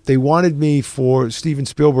 They wanted me for Steven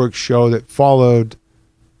Spielberg's show that followed,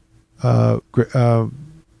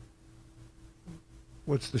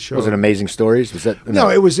 what's the show? Was it Amazing Stories? Was that no?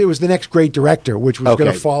 It was The Next Great Director, which was Okay.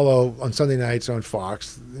 going to follow on Sunday nights on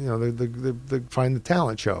Fox. The Find the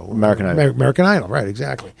Talent show, American Idol. American Idol, right?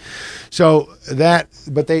 Exactly. So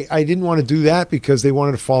I didn't want to do that because they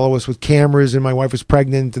wanted to follow us with cameras, and my wife was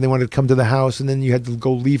pregnant, and they wanted to come to the house, and then you had to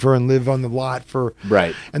go leave her and live on the lot for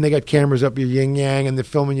Right. And they got cameras up your yin yang, and they're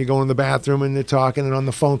filming you going in the bathroom, and they're talking and on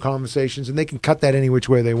the phone conversations, and they can cut that any which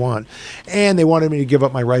way they want. And they wanted me to give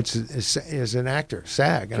up my rights as an actor,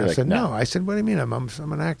 SAG, and You're I like, said no. no. I said, what do you mean? I'm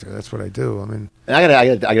an actor. That's what I do. I mean, And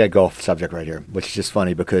I gotta go off subject right here, which is just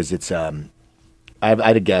funny because it's I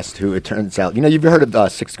had a guest who it turns out you've heard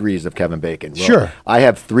of 6 Degrees of Kevin Bacon. Well, Sure. I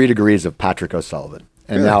have 3 degrees of Patrick O'Sullivan,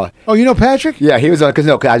 and now Patrick? yeah, he was on because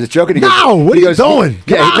I was joking. He goes, No, what he are you doing?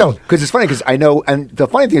 Yeah, because it's funny because I know, and the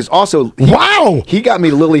funny thing is also he got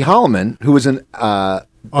me Lily Holloman, who was at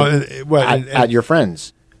your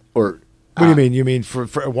friends or. What do you mean? You mean for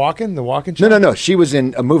Walken, the Walken show? No. She was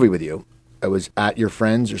in a movie with you. It was At Your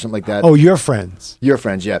Friends or something like that. Oh, your friends. Your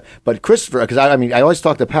friends, yeah. But Christopher, because I always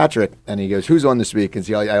talk to Patrick, and he goes, "Who's on this week?" And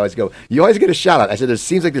I always go, "You always get a shout out." I said, "It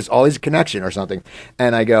seems like there's always a connection or something."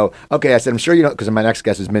 And I go, "Okay." I said, "I'm sure you don't," because my next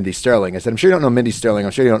guest is Mindy Sterling. I said, "I'm sure you don't know Mindy Sterling.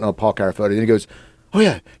 I'm sure you don't know Paul Carafoti." And he goes, "Oh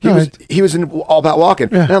yeah, he was in All About Walking."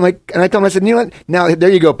 Yeah. And I'm like, and I told him, I said, "You know what? Now there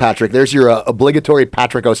you go, Patrick. There's your obligatory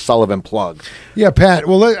Patrick O'Sullivan plug." Yeah, Pat.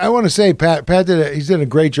 Well, I want to say Pat he's done a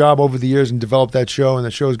great job over the years and developed that show, and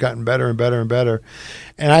the show's gotten better and better and better.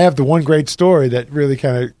 And I have the one great story that really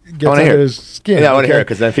kind of gets under his skin. Yeah, I want to hear it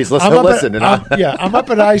because then if he's listening, listen. I'm up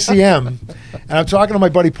at ICM, and I'm talking to my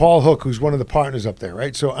buddy Paul Hook, who's one of the partners up there,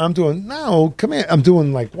 right? So I'm doing, come here. I'm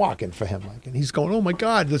doing like Walken for him, and he's going, "Oh my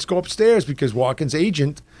God, let's go upstairs," because Walken's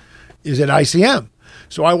agent is at ICM.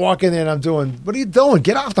 So I walk in there and I'm doing, "What are you doing?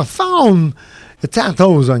 Get off the phone. The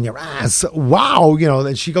tattoos on your ass. Wow."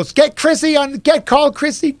 And she goes, call Chrissy,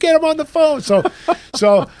 get him on the phone. So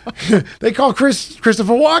they call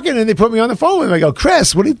Christopher Walken, and they put me on the phone, and I go,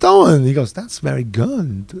 "Chris, what are you doing?" He goes, "That's very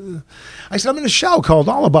good." I said, "I'm in a show called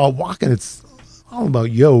All About Walken. It's all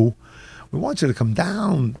about you. We want you to come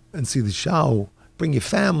down and see the show. Bring your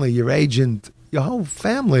family, your agent, your whole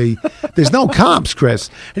family. There's no comps, Chris."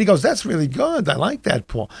 And he goes, "That's really good. I like that,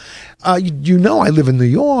 Paul. I live in New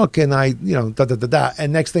York, and I, da-da-da-da."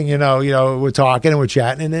 And next thing you know, we're talking and we're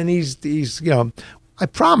chatting, and then he's "I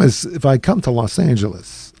promise if I come to Los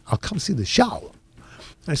Angeles, I'll come see the show."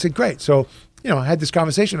 And I said, "Great." So, I had this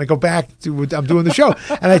conversation. I go back to, I'm doing the show,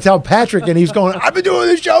 and I tell Patrick, and he's going, "I've been doing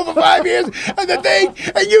this show for 5 years, and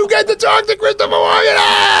you get to talk to Christopher Walken."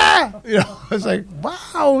 I was like,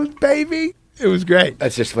 "Wow, baby." It was great.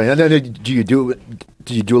 That's just funny. Did you do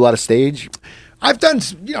a lot of stage? I've done,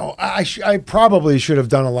 I probably should have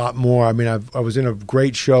done a lot more. I mean, I was in a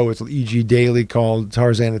great show with E.G. Daily called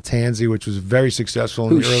Tarzana Tansy, which was very successful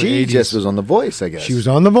in the early 80s. She just was on The Voice, I guess. She was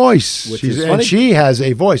on The Voice. Which is funny. And she has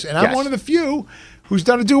a voice. And I'm Yes. one of the few who's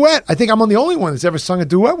done a duet. I think I'm the only one that's ever sung a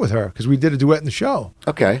duet with her because we did a duet in the show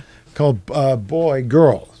Okay. called Boy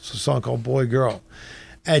Girl. It's a song called Boy Girl.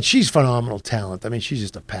 And she's phenomenal talent. I mean, she's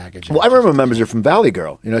just a package. Well, everyone remembers her from Valley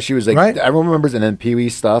Girl. You know, she was like, Right. everyone remembers, and then Pee Wee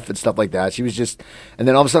stuff and stuff like that. She was just, and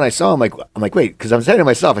then all of a sudden I saw him, I'm like, wait, because I'm saying to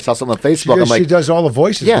myself, I saw something on Facebook. I'm like, she does all the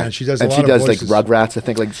voices, yeah. man. She does a and lot she of does voices. like Rugrats, I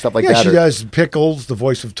think, like stuff like yeah, that. she or- does Pickles, the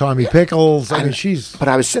voice of Tommy Pickles. I mean, she's... But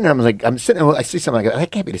I was sitting there, I see something, I go,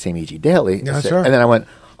 that can't be the same E.G. Daily. Yeah, that's her. And then I went,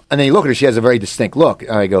 and then you look at her, she has a very distinct look.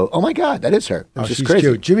 And I go, oh my God, that is her. Oh, It's just she's crazy.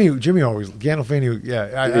 cute. Jimmy always,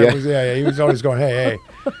 Gandolfini, he was always going, hey,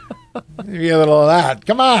 give me a little of that.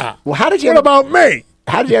 Come on. Well, how did you What about me?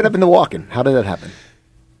 How did you end up in the walk-in? How did that happen?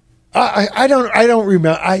 I don't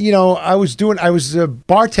remember. I was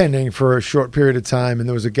bartending for a short period of time, and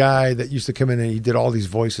there was a guy that used to come in and he did all these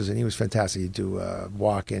voices, and he was fantastic. He'd do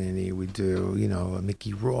walk-in, and he would do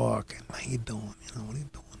Mickey Rourke, and how you doing? What are you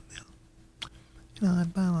doing? I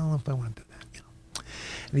don't know if I want to do that.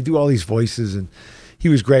 And he'd do all these voices, and he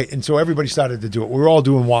was great. And so everybody started to do it. We were all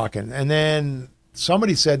doing walk-in, and then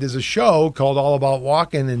somebody said there's a show called All About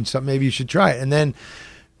Walking, and maybe you should try it. And then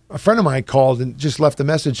a friend of mine called and just left a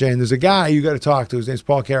message saying, there's a guy you got to talk to. His name's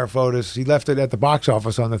Paul Karafotis. He left it at the box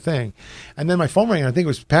office on the thing. And then my phone rang, and I think it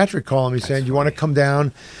was Patrick calling me saying, you want to come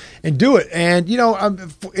down and do it? And,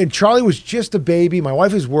 and Charlie was just a baby. My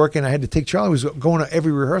wife was working. I had to take Charlie. Was going to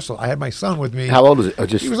every rehearsal. I had my son with me. How old was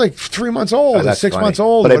it? He was like 3 months old, Oh, that's 6 funny. months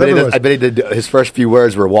old. But whatever it was. I bet he did, his first few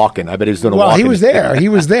words were walking. I bet he was doing a Well, walking. he was there. He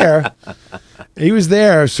was there. He was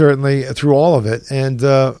there certainly through all of it, and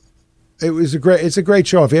it's a great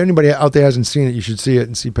show. If anybody out there hasn't seen it, you should see it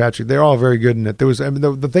and see Patrick. They're all very good in it. There was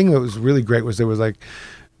the thing that was really great was there was like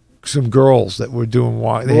some girls that were doing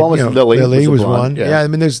walk. Well, one was Lily. Lily was the blonde, one. Yeah, I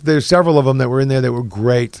mean, there's several of them that were in there that were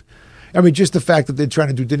great. I mean, just the fact that they're trying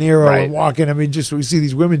to do De Niro Right. and walking. I mean, just we see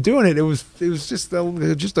these women doing it. It was just a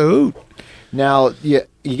hoot. Now, you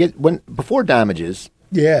get before Damages.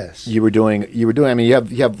 Yes. You were doing. I mean, you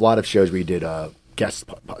have a lot of shows where you did guest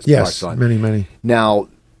Yes. parts on. Many. Now,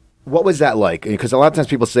 what was that like? Because a lot of times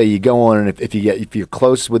people say you go on, and if you're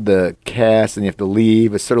close with the cast and you have to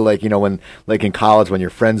leave, it's sort of like when like in college when your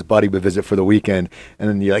friend's buddy would visit for the weekend, and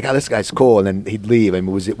then you're like, oh, this guy's cool, and then he'd leave. I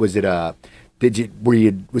mean, was it was it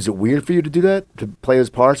weird for you to do that, to play those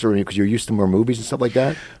parts, or because you're used to more movies and stuff like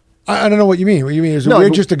that? I don't know what you mean. What you mean is it No,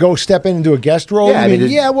 weird but- just to go step in and do a guest role? Yeah,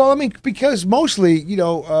 I mean, because mostly,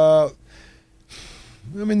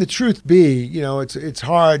 the truth be, it's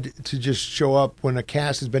hard to just show up when a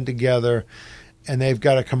cast has been together and they've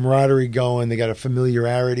got a camaraderie going, they got a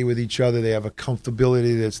familiarity with each other, they have a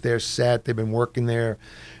comfortability that's their set, they've been working there,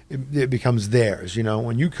 it becomes theirs.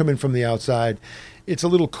 When you come in from the outside, it's a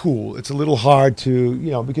little cool. It's a little hard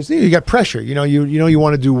to, because you got pressure. You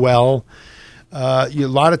want to do well. A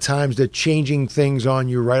lot of times they're changing things on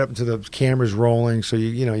you right up until the camera's rolling, so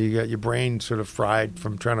you got your brain sort of fried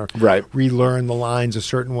from trying to Right. relearn the lines a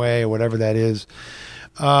certain way or whatever that is.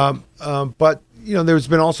 But there's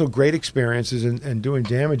been also great experiences, and doing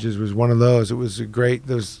Damages was one of those. It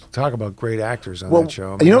was talk about great actors on that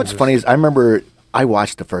show. What's funny is I remember I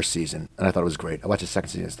watched the first season and I thought it was great. I watched the second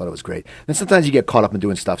season and I thought it was great. And sometimes you get caught up in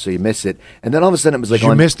doing stuff, so you miss it. And then all of a sudden it was like, Did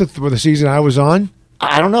you miss the season I was on?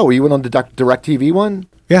 I don't know. Were you on the DirecTV one?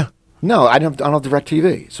 Yeah. No, I don't have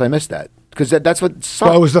DirecTV, so I missed that because that's what sucked.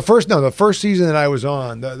 Well, it was the first season that I was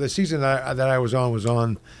on. The season that I was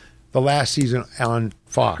on the last season on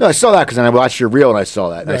Fox. No, I saw that because I watched your reel and I saw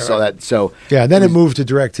that. And I saw that. So yeah, then it moved to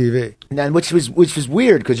DirecTV. and which was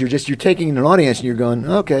weird because you're taking in an audience and you're going,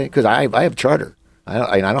 okay, because I have Charter.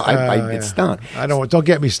 It's stunk. Don't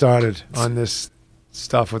get me started on this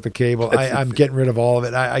stuff with the cable. I'm getting rid of all of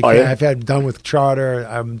it. Yeah? I've had done with Charter.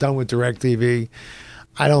 I'm done with DirecTV.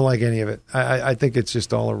 I don't like any of it. I think it's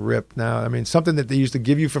just all a rip now. I mean, something that they used to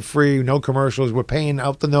give you for free, no commercials, we're paying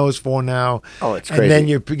out the nose for now. Oh, it's crazy. And then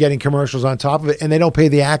you're getting commercials on top of it, and they don't pay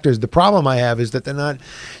the actors. The problem I have is that they're not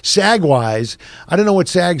SAG-wise. I don't know what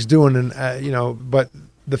SAG's doing, but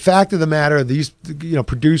the fact of the matter, these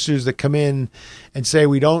producers that come in and say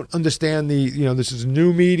we don't understand this is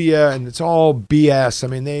new media and it's all BS. I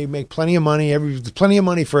mean, they make plenty of money. There's plenty of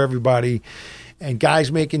money for everybody, and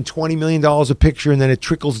guys making $20 million a picture, and then it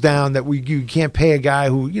trickles down that you can't pay a guy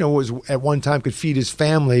who was at one time could feed his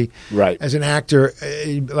family Right. as an actor,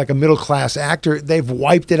 like a middle class actor. They've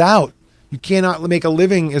wiped it out. You cannot make a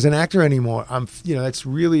living as an actor anymore. That's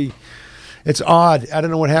really. It's odd. I don't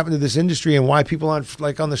know what happened to this industry and why people aren't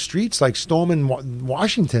like on the streets, like storming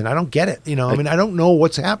Washington. I don't get it. I mean, I don't know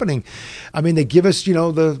what's happening. I mean, they give us,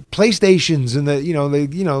 the PlayStations and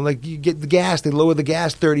like you get the gas. They lower the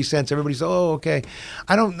gas 30 cents. Everybody's, oh, okay.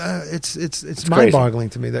 I don't. It's mind-boggling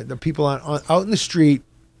to me that the people out in the street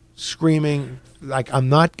screaming. Like, I'm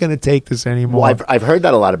not going to take this anymore. Well, I've heard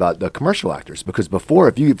that a lot about the commercial actors, because before,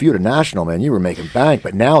 if you had a national, man, you were making bank,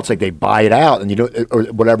 but now it's like they buy it out and you don't, or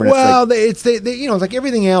whatever. And well, it's like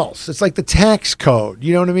everything else. It's like the tax code.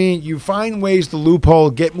 You know what I mean? You find ways to loophole,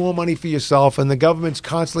 get more money for yourself, and the government's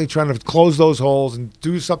constantly trying to close those holes and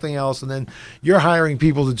do something else, and then you're hiring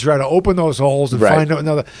people to try to open those holes and find out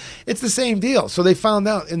another. It's the same deal. So they found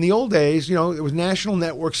out in the old days, it was national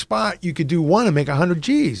network spot. You could do one and make 100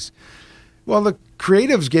 G's. Well, the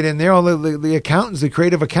creatives get in there, all the accountants, the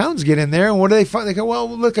creative accountants get in there, and what do they find? They go, well,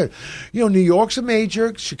 look at, New York's a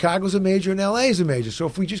major, Chicago's a major, and LA's a major. So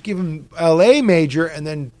if we just give them LA major and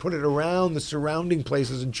then put it around the surrounding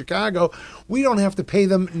places in Chicago, we don't have to pay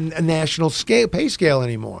them a national pay scale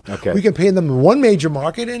anymore. Okay. We can pay them one major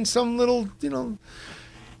market and some little,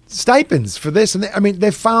 stipends for this and that. I mean,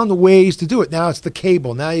 they've found ways to do it. Now it's the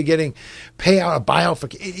cable. Now you're getting payout a buyout for.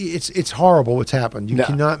 It's horrible what's happened. You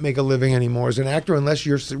cannot make a living anymore as an actor unless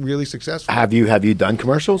you're really successful. Have you done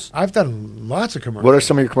commercials? I've done lots of commercials. What are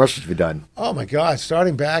some of your commercials you've done? Oh my God!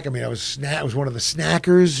 Starting back, I mean, I was one of the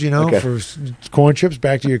snackers, for corn chips.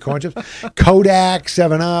 Back to your corn chips. Kodak,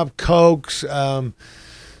 7-Up, Cokes.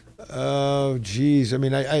 Oh, geez. I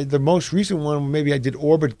mean, I the most recent one, maybe I did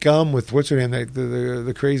Orbit Gum with, what's her name,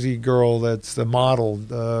 the crazy girl that's the model,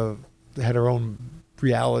 had her own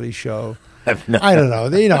reality show. I don't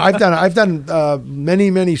know. I've done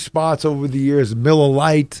many spots over the years. Miller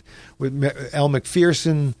Lite with Elle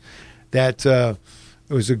Macpherson. That it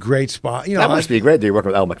was a great spot. That must be great that you work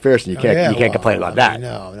with Elle Macpherson. You can't complain about that.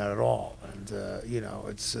 No, not at all.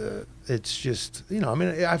 It's just, I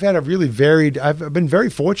mean, I've had a really varied, I've been very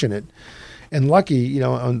fortunate and lucky,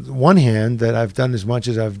 on one hand that I've done as much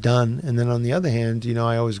as I've done. And then on the other hand,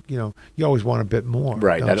 I always, you always want a bit more.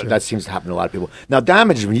 Right. That seems to happen to a lot of people. Now,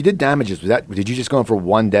 Damages, when you did Damages, did you just go in for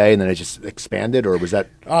one day and then it just expanded, or was that?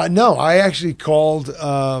 No, I actually called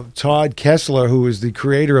Todd Kessler, who was the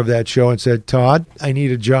creator of that show, and said, Todd, I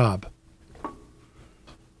need a job.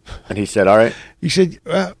 And he said, all right. He said,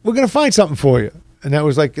 we're going to find something for you. And that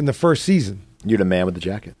was like in the first season. You're the man with the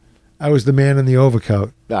jacket. I was the man in the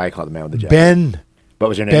overcoat. No, I call the man with the jacket. Ben. What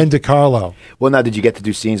was your name? Ben DiCarlo. Well, now, did you get to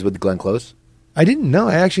do scenes with Glenn Close? I didn't know.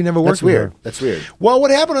 I actually never worked with her. That's weird. Well, what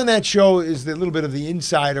happened on that show is that a little bit of the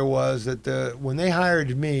insider was that when they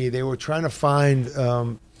hired me, they were trying to find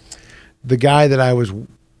the guy that I was,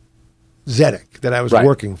 Zedek, that I was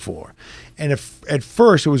working for. And at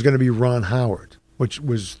first it was going to be Ron Howard, which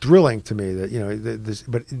was thrilling to me that,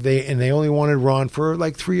 but they only wanted Ron for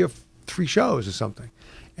like three shows or something.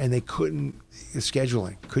 And they couldn't get the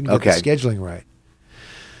scheduling right.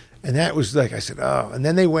 And that was like, I said, oh. And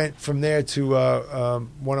then they went from there to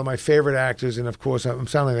one of my favorite actors. And of course, I'm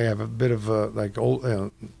sounding like I have a bit of old,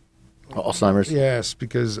 Alzheimer's? Yes,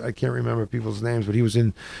 because I can't remember people's names, but he was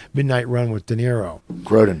in Midnight Run with De Niro.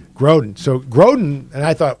 Grodin. So Grodin, and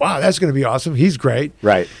I thought, wow, that's going to be awesome. He's great.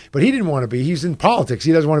 Right. But he didn't want to be. He's in politics.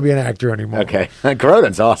 He doesn't want to be an actor anymore. Okay.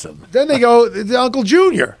 Grodin's awesome. Then they go, the Uncle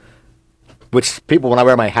Junior. Which people, when I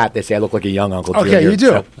wear my hat, they say I look like a young Uncle Junior. Okay, you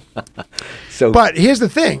do. So, but here's the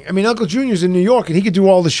thing. I mean, Uncle Junior's in New York, and he could do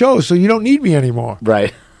all the shows, so you don't need me anymore.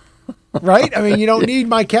 Right. Right? I mean, you don't need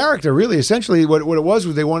my character, really. Essentially, what it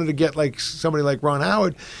was they wanted to get like somebody like Ron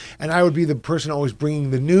Howard, and I would be the person always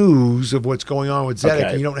bringing the news of what's going on with Zedek,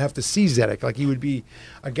 and you don't have to see Zedek. Like, he would be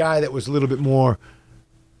a guy that was a little bit more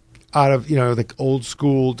out of, like old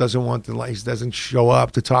school, doesn't show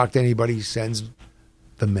up to talk to anybody. He sends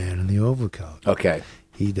the man in the overcoat. Okay.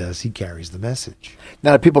 He carries the message.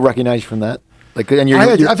 Now, do people recognize you from that? Like, and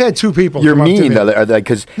I've had two people. You're mean, though. Are they,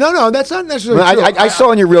 because no, that's not necessarily true. I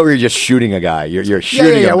saw in your reel where you're just shooting a guy. You're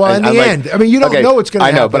shooting him. Yeah. Well, in the end, I mean, you don't know what's going to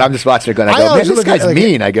happen. I know, but I'm just watching it going. I go, man, this guy's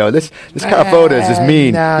mean. I go, this Karafotis is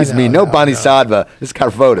mean. He's mean. No Bonnie Sadva. This is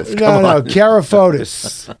Karafotis. No,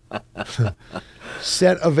 Karafotis.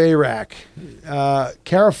 Set of Iraq.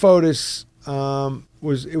 Karafotis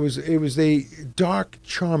was a dark,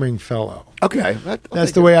 charming fellow. Okay,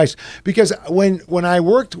 that's the way because when I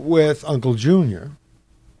worked with Uncle Junior,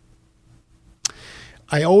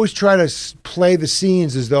 I always try to play the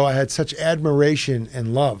scenes as though I had such admiration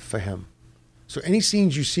and love for him. So any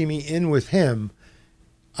scenes you see me in with him,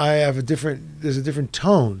 there's a different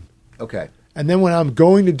tone. Okay. And then when I'm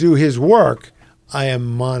going to do his work, I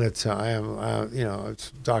am monotone. I am, it's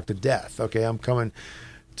Dr. Death. Okay, I'm coming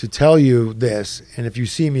to tell you this, and if you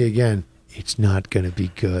see me again, it's not going to be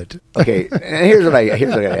good. Okay, and here's what I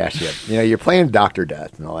ask you. You know, you're playing Dr.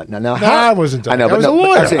 Death and all that. Now No, I wasn't. I know, I was but a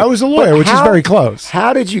lawyer. saying, I was a lawyer, which is very close.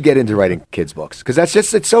 How did you get into writing kids' books? Because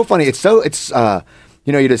it's so funny. It's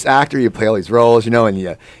you know, you're this actor, you play all these roles, you know, and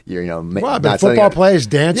you're well, I've been football players,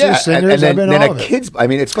 dancers, singers. and then all a of it. kids. I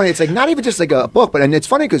mean, it's funny. It's like not even just like a book, but and it's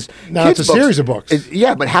funny because now it's a series of books.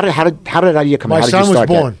 Yeah, but how did that idea come? My how did son you was start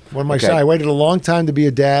born that? when my son. I waited a long time to be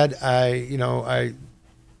a dad. I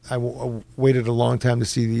waited a long time to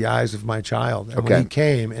see the eyes of my child. And when he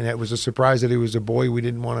came, and it was a surprise that he was a boy we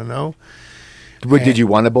didn't want to know. Did you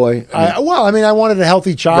want a boy? I wanted a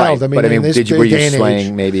healthy child. Right. Were you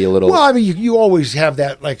slaying maybe a little? Well, I mean, you always have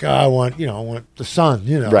that, like, I want the son,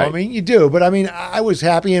 you know. Right. I mean, you do. But, I mean, I was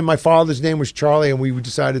happy, and my father's name was Charlie, and we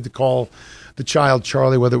decided to call the child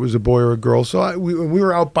Charlie, whether it was a boy or a girl. So we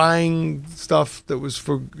were out buying stuff that was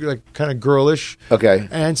for, like, kind of girlish. Okay.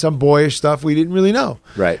 And some boyish stuff we didn't really know.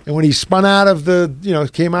 Right. And when he spun out of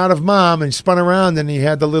came out of mom and spun around, and he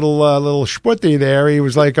had the little sputty there, he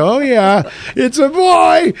was like, oh, yeah, it's a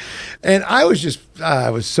boy. And I was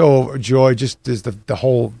so overjoyed, just as the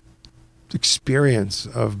whole experience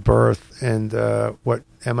of birth and what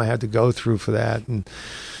Emma had to go through for that. And,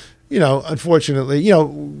 unfortunately,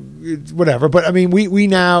 whatever. But I mean, we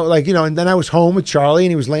now, like, and then I was home with Charlie,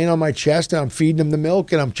 and he was laying on my chest, and I'm feeding him the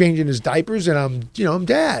milk, and I'm changing his diapers, and I'm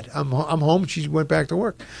dad. I'm home. She went back to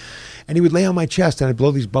work. And he would lay on my chest, and I'd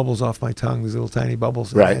blow these bubbles off my tongue, these little tiny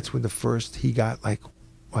bubbles. And that's when he got like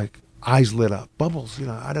eyes lit up, bubbles.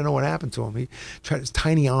 I don't know what happened to him. His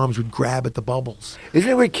tiny arms would grab at the bubbles. Isn't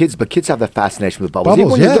it weird? Kids have that fascination with bubbles. Even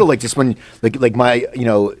when you're little, like just when, like my,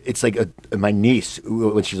 it's like my niece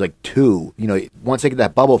when she's like 2. Once they get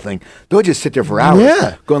that bubble thing, they'll just sit there for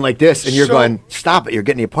hours, going like this, and you're going, stop it! You're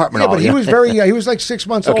getting the apartment. Yeah, but he was he was like 6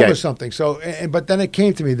 months old or something. So, but then it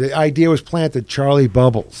came to me. The idea was planted. Charlie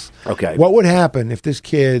Bubbles. Okay. What would happen if this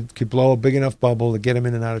kid could blow a big enough bubble to get him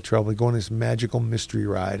in and out of trouble? He'd go on this magical mystery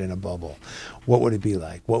ride in a bubble. What would it be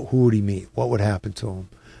like? Who would he meet? What would happen to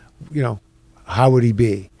him? How would he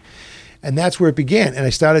be? And that's where it began. And I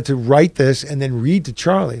started to write this and then read to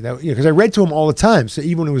Charlie. Because I read to him all the time. So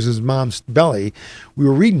even when it was his mom's belly, we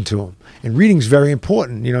were reading to him. And reading's very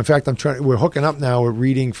important. In fact, we're hooking up now with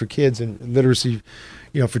reading for kids and literacy,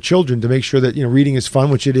 for children, to make sure that, reading is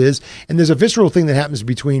fun, which it is. And there's a visceral thing that happens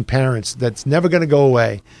between parents that's never going to go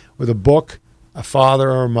away with a book, a father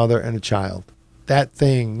or a mother, and a child. That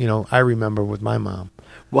thing, I remember with my mom.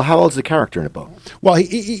 Well, how old's the character in the book? Well,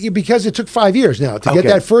 because it took 5 years now to get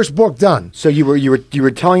that first book done. So you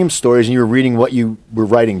were telling him stories, and you were reading what you were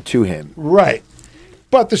writing to him. Right.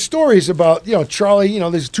 But the stories about, Charlie,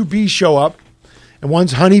 there's 2 bees show up, and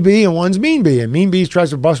one's honeybee and one's mean bee. And mean bee tries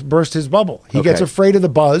to burst his bubble. He gets afraid of the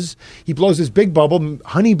buzz. He blows this big bubble.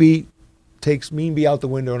 Honeybee takes mean bee out the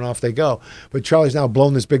window, and off they go. But Charlie's now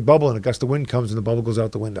blown this big bubble, and a gust of wind comes, and the bubble goes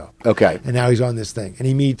out the window. Okay. And now he's on this thing. And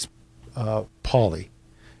he meets Polly.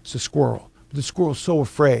 It's a squirrel. The squirrel's so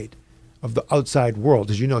afraid of the outside world.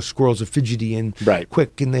 As you know, squirrels are fidgety and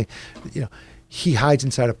quick, and he hides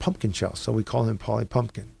inside a pumpkin shell, so we call him Polly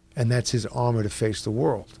Pumpkin. And that's his armor to face the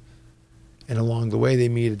world. And along the way, they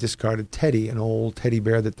meet a discarded teddy, an old teddy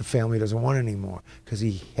bear that the family doesn't want anymore because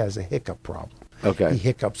he has a hiccup problem. Okay. He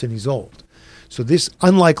hiccups and he's old. So this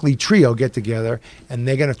unlikely trio get together, and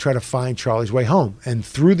they're going to try to find Charlie's way home. And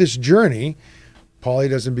through this journey, Polly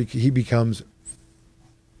he becomes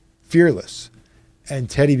fearless, and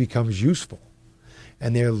Teddy becomes useful.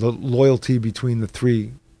 And their loyalty between the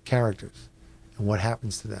 3 characters. And what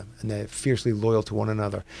happens to them, and they're fiercely loyal to one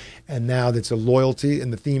another. And now that's a loyalty,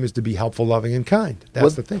 and the theme is to be helpful, loving, and kind.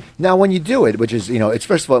 That's the thing. Now, when you do it, which is, it's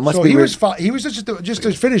first of all, it must so be. He was just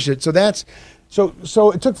to finish it. So that's so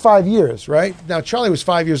it took 5 years, right? Now Charlie was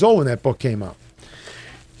 5 years old when that book came out.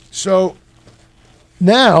 So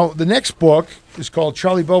now the next book is called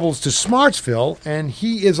Charlie Bubbles to Smartsville, and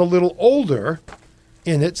he is a little older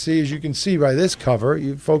in it. See, as you can see by this cover,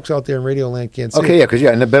 you folks out there in Radioland can't see. Okay, yeah, because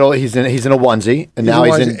in the middle he's in a onesie, and now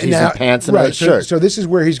he's in pants and a shirt. So this is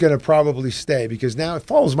where he's going to probably stay, because now it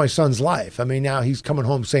follows my son's life. I mean, now he's coming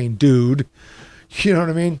home saying, "Dude," you know what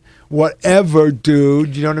I mean? Whatever,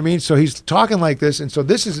 dude. You know what I mean? So he's talking like this, and so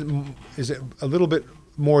this is a little bit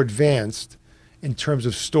more advanced in terms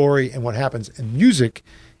of story and what happens. And music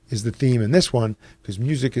is the theme in this one, because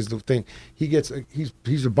music is the thing.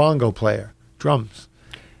 He's a bongo player, drums.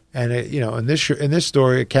 And in this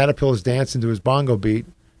story, a caterpillar's dancing to his bongo beat,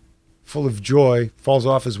 full of joy, falls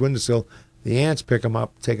off his windowsill. The ants pick him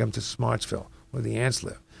up, take him to Smartsville, where the ants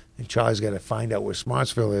live. And Charlie's got to find out where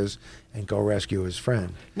Smartsville is and go rescue his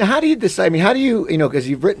friend. Now, how do you decide? I mean, how do you, because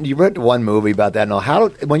you written one movie about that and all.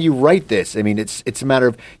 When you write this, I mean, it's a matter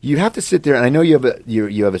of, you have to sit there, and I know you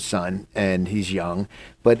have a son, and he's young,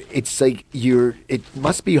 but it's like it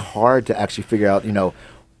must be hard to actually figure out,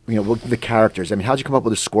 what the characters. I mean, how'd you come up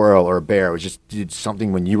with a squirrel or a bear? Was just did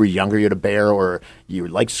something when you were younger, you had a bear, or you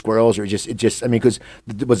liked squirrels, or because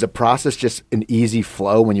was the process just an easy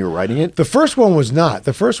flow when you were writing it? The first one was not.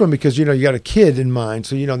 The first one because, you got a kid in mind.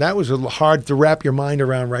 So, that was hard to wrap your mind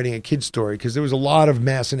around writing a kid's story because there was a lot of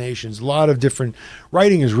machinations, a lot of different,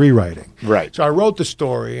 writing is rewriting. Right. So I wrote the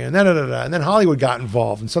story and then Hollywood got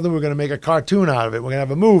involved and suddenly we're going to make a cartoon out of it. We're going to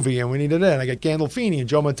have a movie and we needed it. And I got Gandolfini and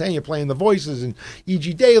Joe Mantegna playing the voices and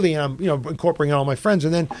E.G. Daily and I'm, incorporating all my friends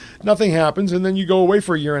and then nothing happens and then you go away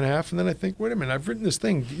for a year and a half and then I think, wait a minute, I've written this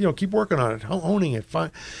thing, keep working on it, honing it,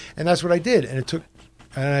 fine. And that's what I did. And it took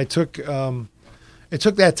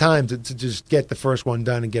that time to just get the first one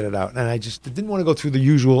done and get it out. And I just didn't want to go through the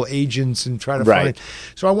usual agents and try to find.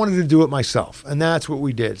 So I wanted to do it myself. And that's what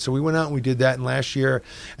we did. So we went out and we did that. And last year,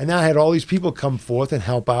 and now I had all these people come forth and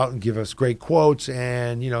help out and give us great quotes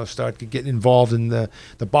and, start to get involved in the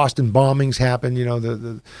Boston bombings happened,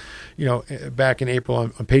 back in April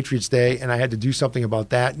on Patriots Day. And I had to do something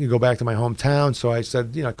about that and go back to my hometown. So I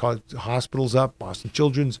said, I called hospitals up, Boston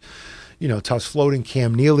Children's. Tufts Floating,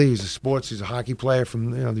 Cam Neely, he's a hockey player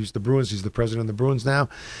from, the Bruins. He's the president of the Bruins now.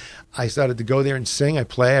 I started to go there and sing.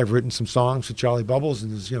 I've written some songs for Charlie Bubbles,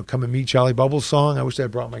 and there's, Come and Meet Charlie Bubbles song. I wish I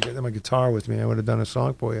brought my guitar with me. I would have done a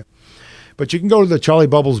song for you. But you can go to the Charlie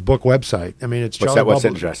Bubbles book website. I mean, it's What's the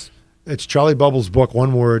address? It's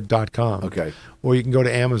charliebubblesbook1word.com. Okay. Or you can go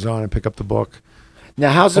to Amazon and pick up the book.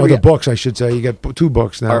 Now, the books, I should say. You got 2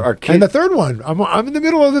 books now. And the third one. I'm in the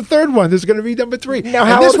middle of the third one. This is going to be number 3. Now,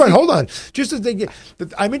 and this one, hold on. Just as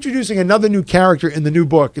I'm introducing another new character in the new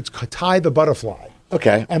book. It's Ty the Butterfly.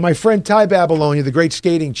 Okay. And my friend Ty Babylonia, the great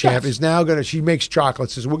skating champ, is now she makes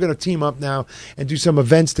chocolates. So we're going to team up now and do some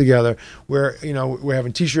events together where, we're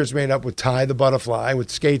having T-shirts made up with Ty the Butterfly with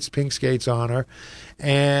skates, pink skates on her.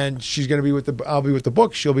 And she's going to be I'll be with the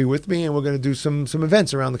book. She'll be with me and we're going to do some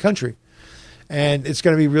events around the country. And it's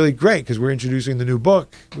going to be really great because we're introducing the new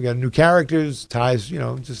book. We got new characters. Ty's,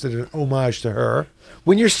 just an homage to her.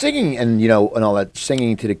 When you're singing and and all that,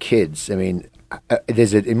 singing to the kids, I mean,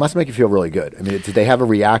 it must make you feel really good. I mean, did they have a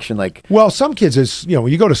reaction like? Well, some kids when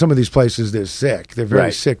you go to some of these places, they're sick. They're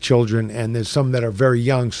very sick children, and there's some that are very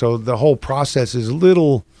young. So the whole process is a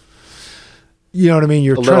little. You know what I mean?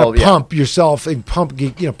 You're trying to pump yourself and pump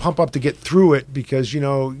up to get through it because,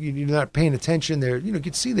 you're not paying attention there. You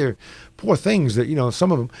can see they're poor things that,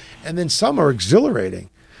 some of them. And then some are exhilarating.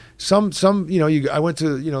 Some I went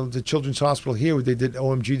to, the Children's Hospital here where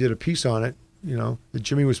OMG did a piece on it. That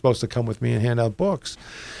Jimmy was supposed to come with me and hand out books.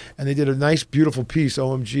 And they did a nice, beautiful piece.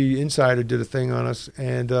 OMG Insider did a thing on us.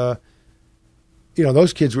 And,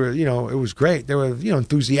 those kids were, it was great. They were,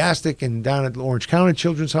 enthusiastic. And down at Orange County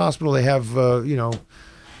Children's Hospital, they have,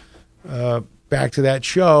 back to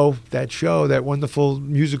that wonderful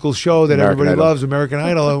musical show that everybody loves, American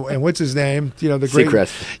Idol. And what's his name? The great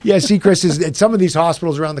Seacrest. Yeah, Seacrest is at some of these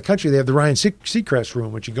hospitals around the country. They have the Ryan Seacrest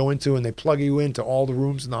room, which you go into and they plug you into all the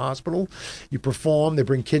rooms in the hospital. You perform. They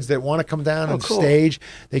bring kids that want to come down on stage.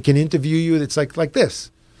 They can interview you. It's like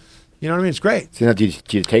this. You know what I mean? It's great. So do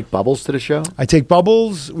you take Bubbles to the show? I take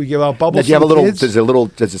Bubbles. We give out Bubbles. Do you have a little?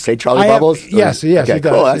 Does it say Charlie Bubbles? Yes, okay, it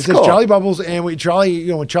does. Cool, it says Charlie Bubbles, and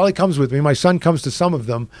Charlie. When Charlie comes with me, my son comes to some of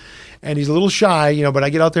them, and he's a little shy, but I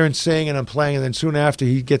get out there and sing, and I'm playing, and then soon after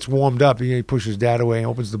he gets warmed up, he pushes Dad away and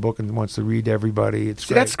opens the book and wants to read to everybody. It's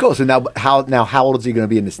great. That's cool. So now how old is he going to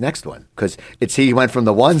be in this next one? Because he went from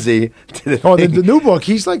the onesie to the the new book.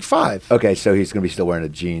 He's like 5. Okay, so he's going to be still wearing the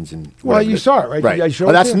jeans and. Well, you saw it, right? Right.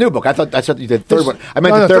 Oh, that's the new book. I thought you did the third one. I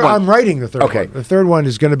meant the third one. I'm writing the third okay. one. The third one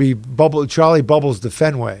is going to be Charlie Bubbles the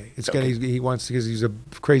Fenway. It's going. He wants because he's a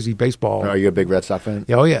crazy baseball. Are you a big Red Sox fan?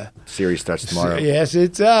 Oh yeah. Series starts tomorrow. Yes,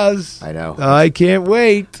 it does. I know. I can't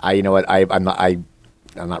wait. You know what? I'm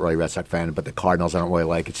not really a Red Sox fan, but the Cardinals I don't really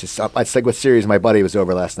like. It's like with series. My buddy was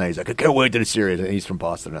over last night. He's like, I can't wait to the series, and he's from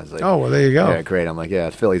Boston. I was like, oh well, there you go. Yeah, great. I'm like, yeah,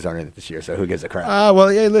 the Phillies aren't in it this year, so who gives a crap?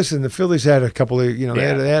 Well, yeah. Listen, the Phillies had a couple of, they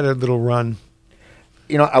had a little run.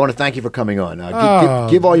 I want to thank you for coming on.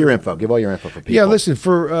 Give all your info. Give all your info for people. Yeah, listen,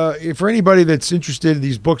 for anybody that's interested,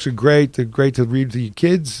 these books are great. They're great to read to your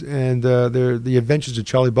kids, and they're the Adventures of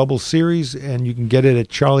Charlie Bubbles series, and you can get it at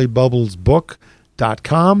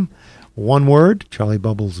charliebubblesbook.com. One word, Charlie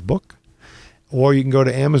Bubbles Book. Or you can go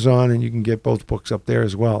to Amazon, and you can get both books up there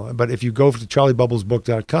as well. But if you go to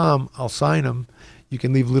charliebubblesbook.com, I'll sign them. you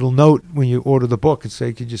can leave a little note when you order the book and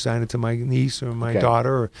say, could you sign it to my niece or my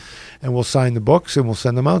daughter? And we'll sign the books and we'll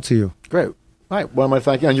send them out to you. Great. All right. Well, I want to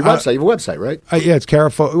thank you. On your website, you have a website, right? Yeah, it's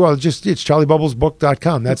Well, it's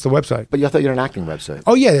charliebubblesbook.com. That's the website. But I thought you had an acting website.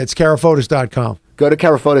 Oh, yeah, it's Caraphotos.com. Go to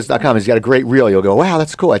caraphotos.com. He's got a great reel. You'll go, wow,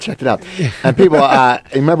 that's cool. I checked it out. And people,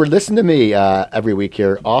 remember, listen to me every week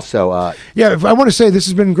here. Also, I want to say this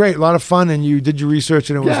has been great. A lot of fun, and you did your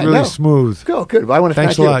research, and it was really smooth. Cool, good. Well, I want to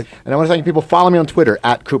Thanks thank a lot. you. And I want to thank people. Follow me on Twitter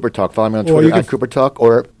at Cooper Talk. Follow me on Twitter at Cooper Talk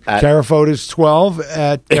or at Caraphotos12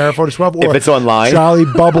 at Caraphotos12. Or if it's online. Charlie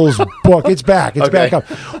Bubbles book. It's back. It's back up.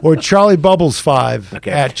 Or Charlie Bubbles 5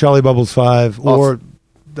 at Charlie Bubbles 5. Or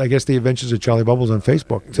I guess The Adventures of Charlie Bubbles on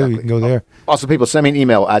Facebook, too. Exactly. You can go there. Also, people, send me an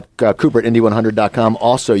email at cooper@indy100.com.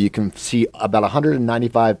 Also, you can see about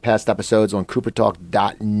 195 past episodes on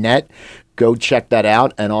coopertalk.net. Go check that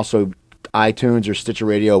out. And also, iTunes or Stitcher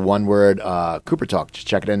Radio, one word, Cooper Talk. Just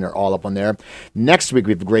check it in. They're all up on there. Next week,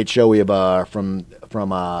 we have a great show. We have from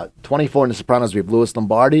 24 in The Sopranos, we have Louis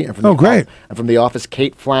Lombardi. And from great. And from The Office,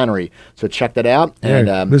 Kate Flannery. So check that out. Yeah,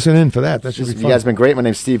 and listen in for that. That should be fun. You guys have been great. My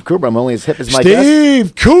name's Steve Cooper. I'm only as hip as my guest.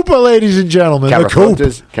 Steve Cooper, ladies and gentlemen.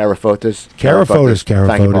 Caraphotos. Caraphotos.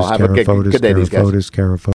 Thank you, Paul. Have a good day, these guys.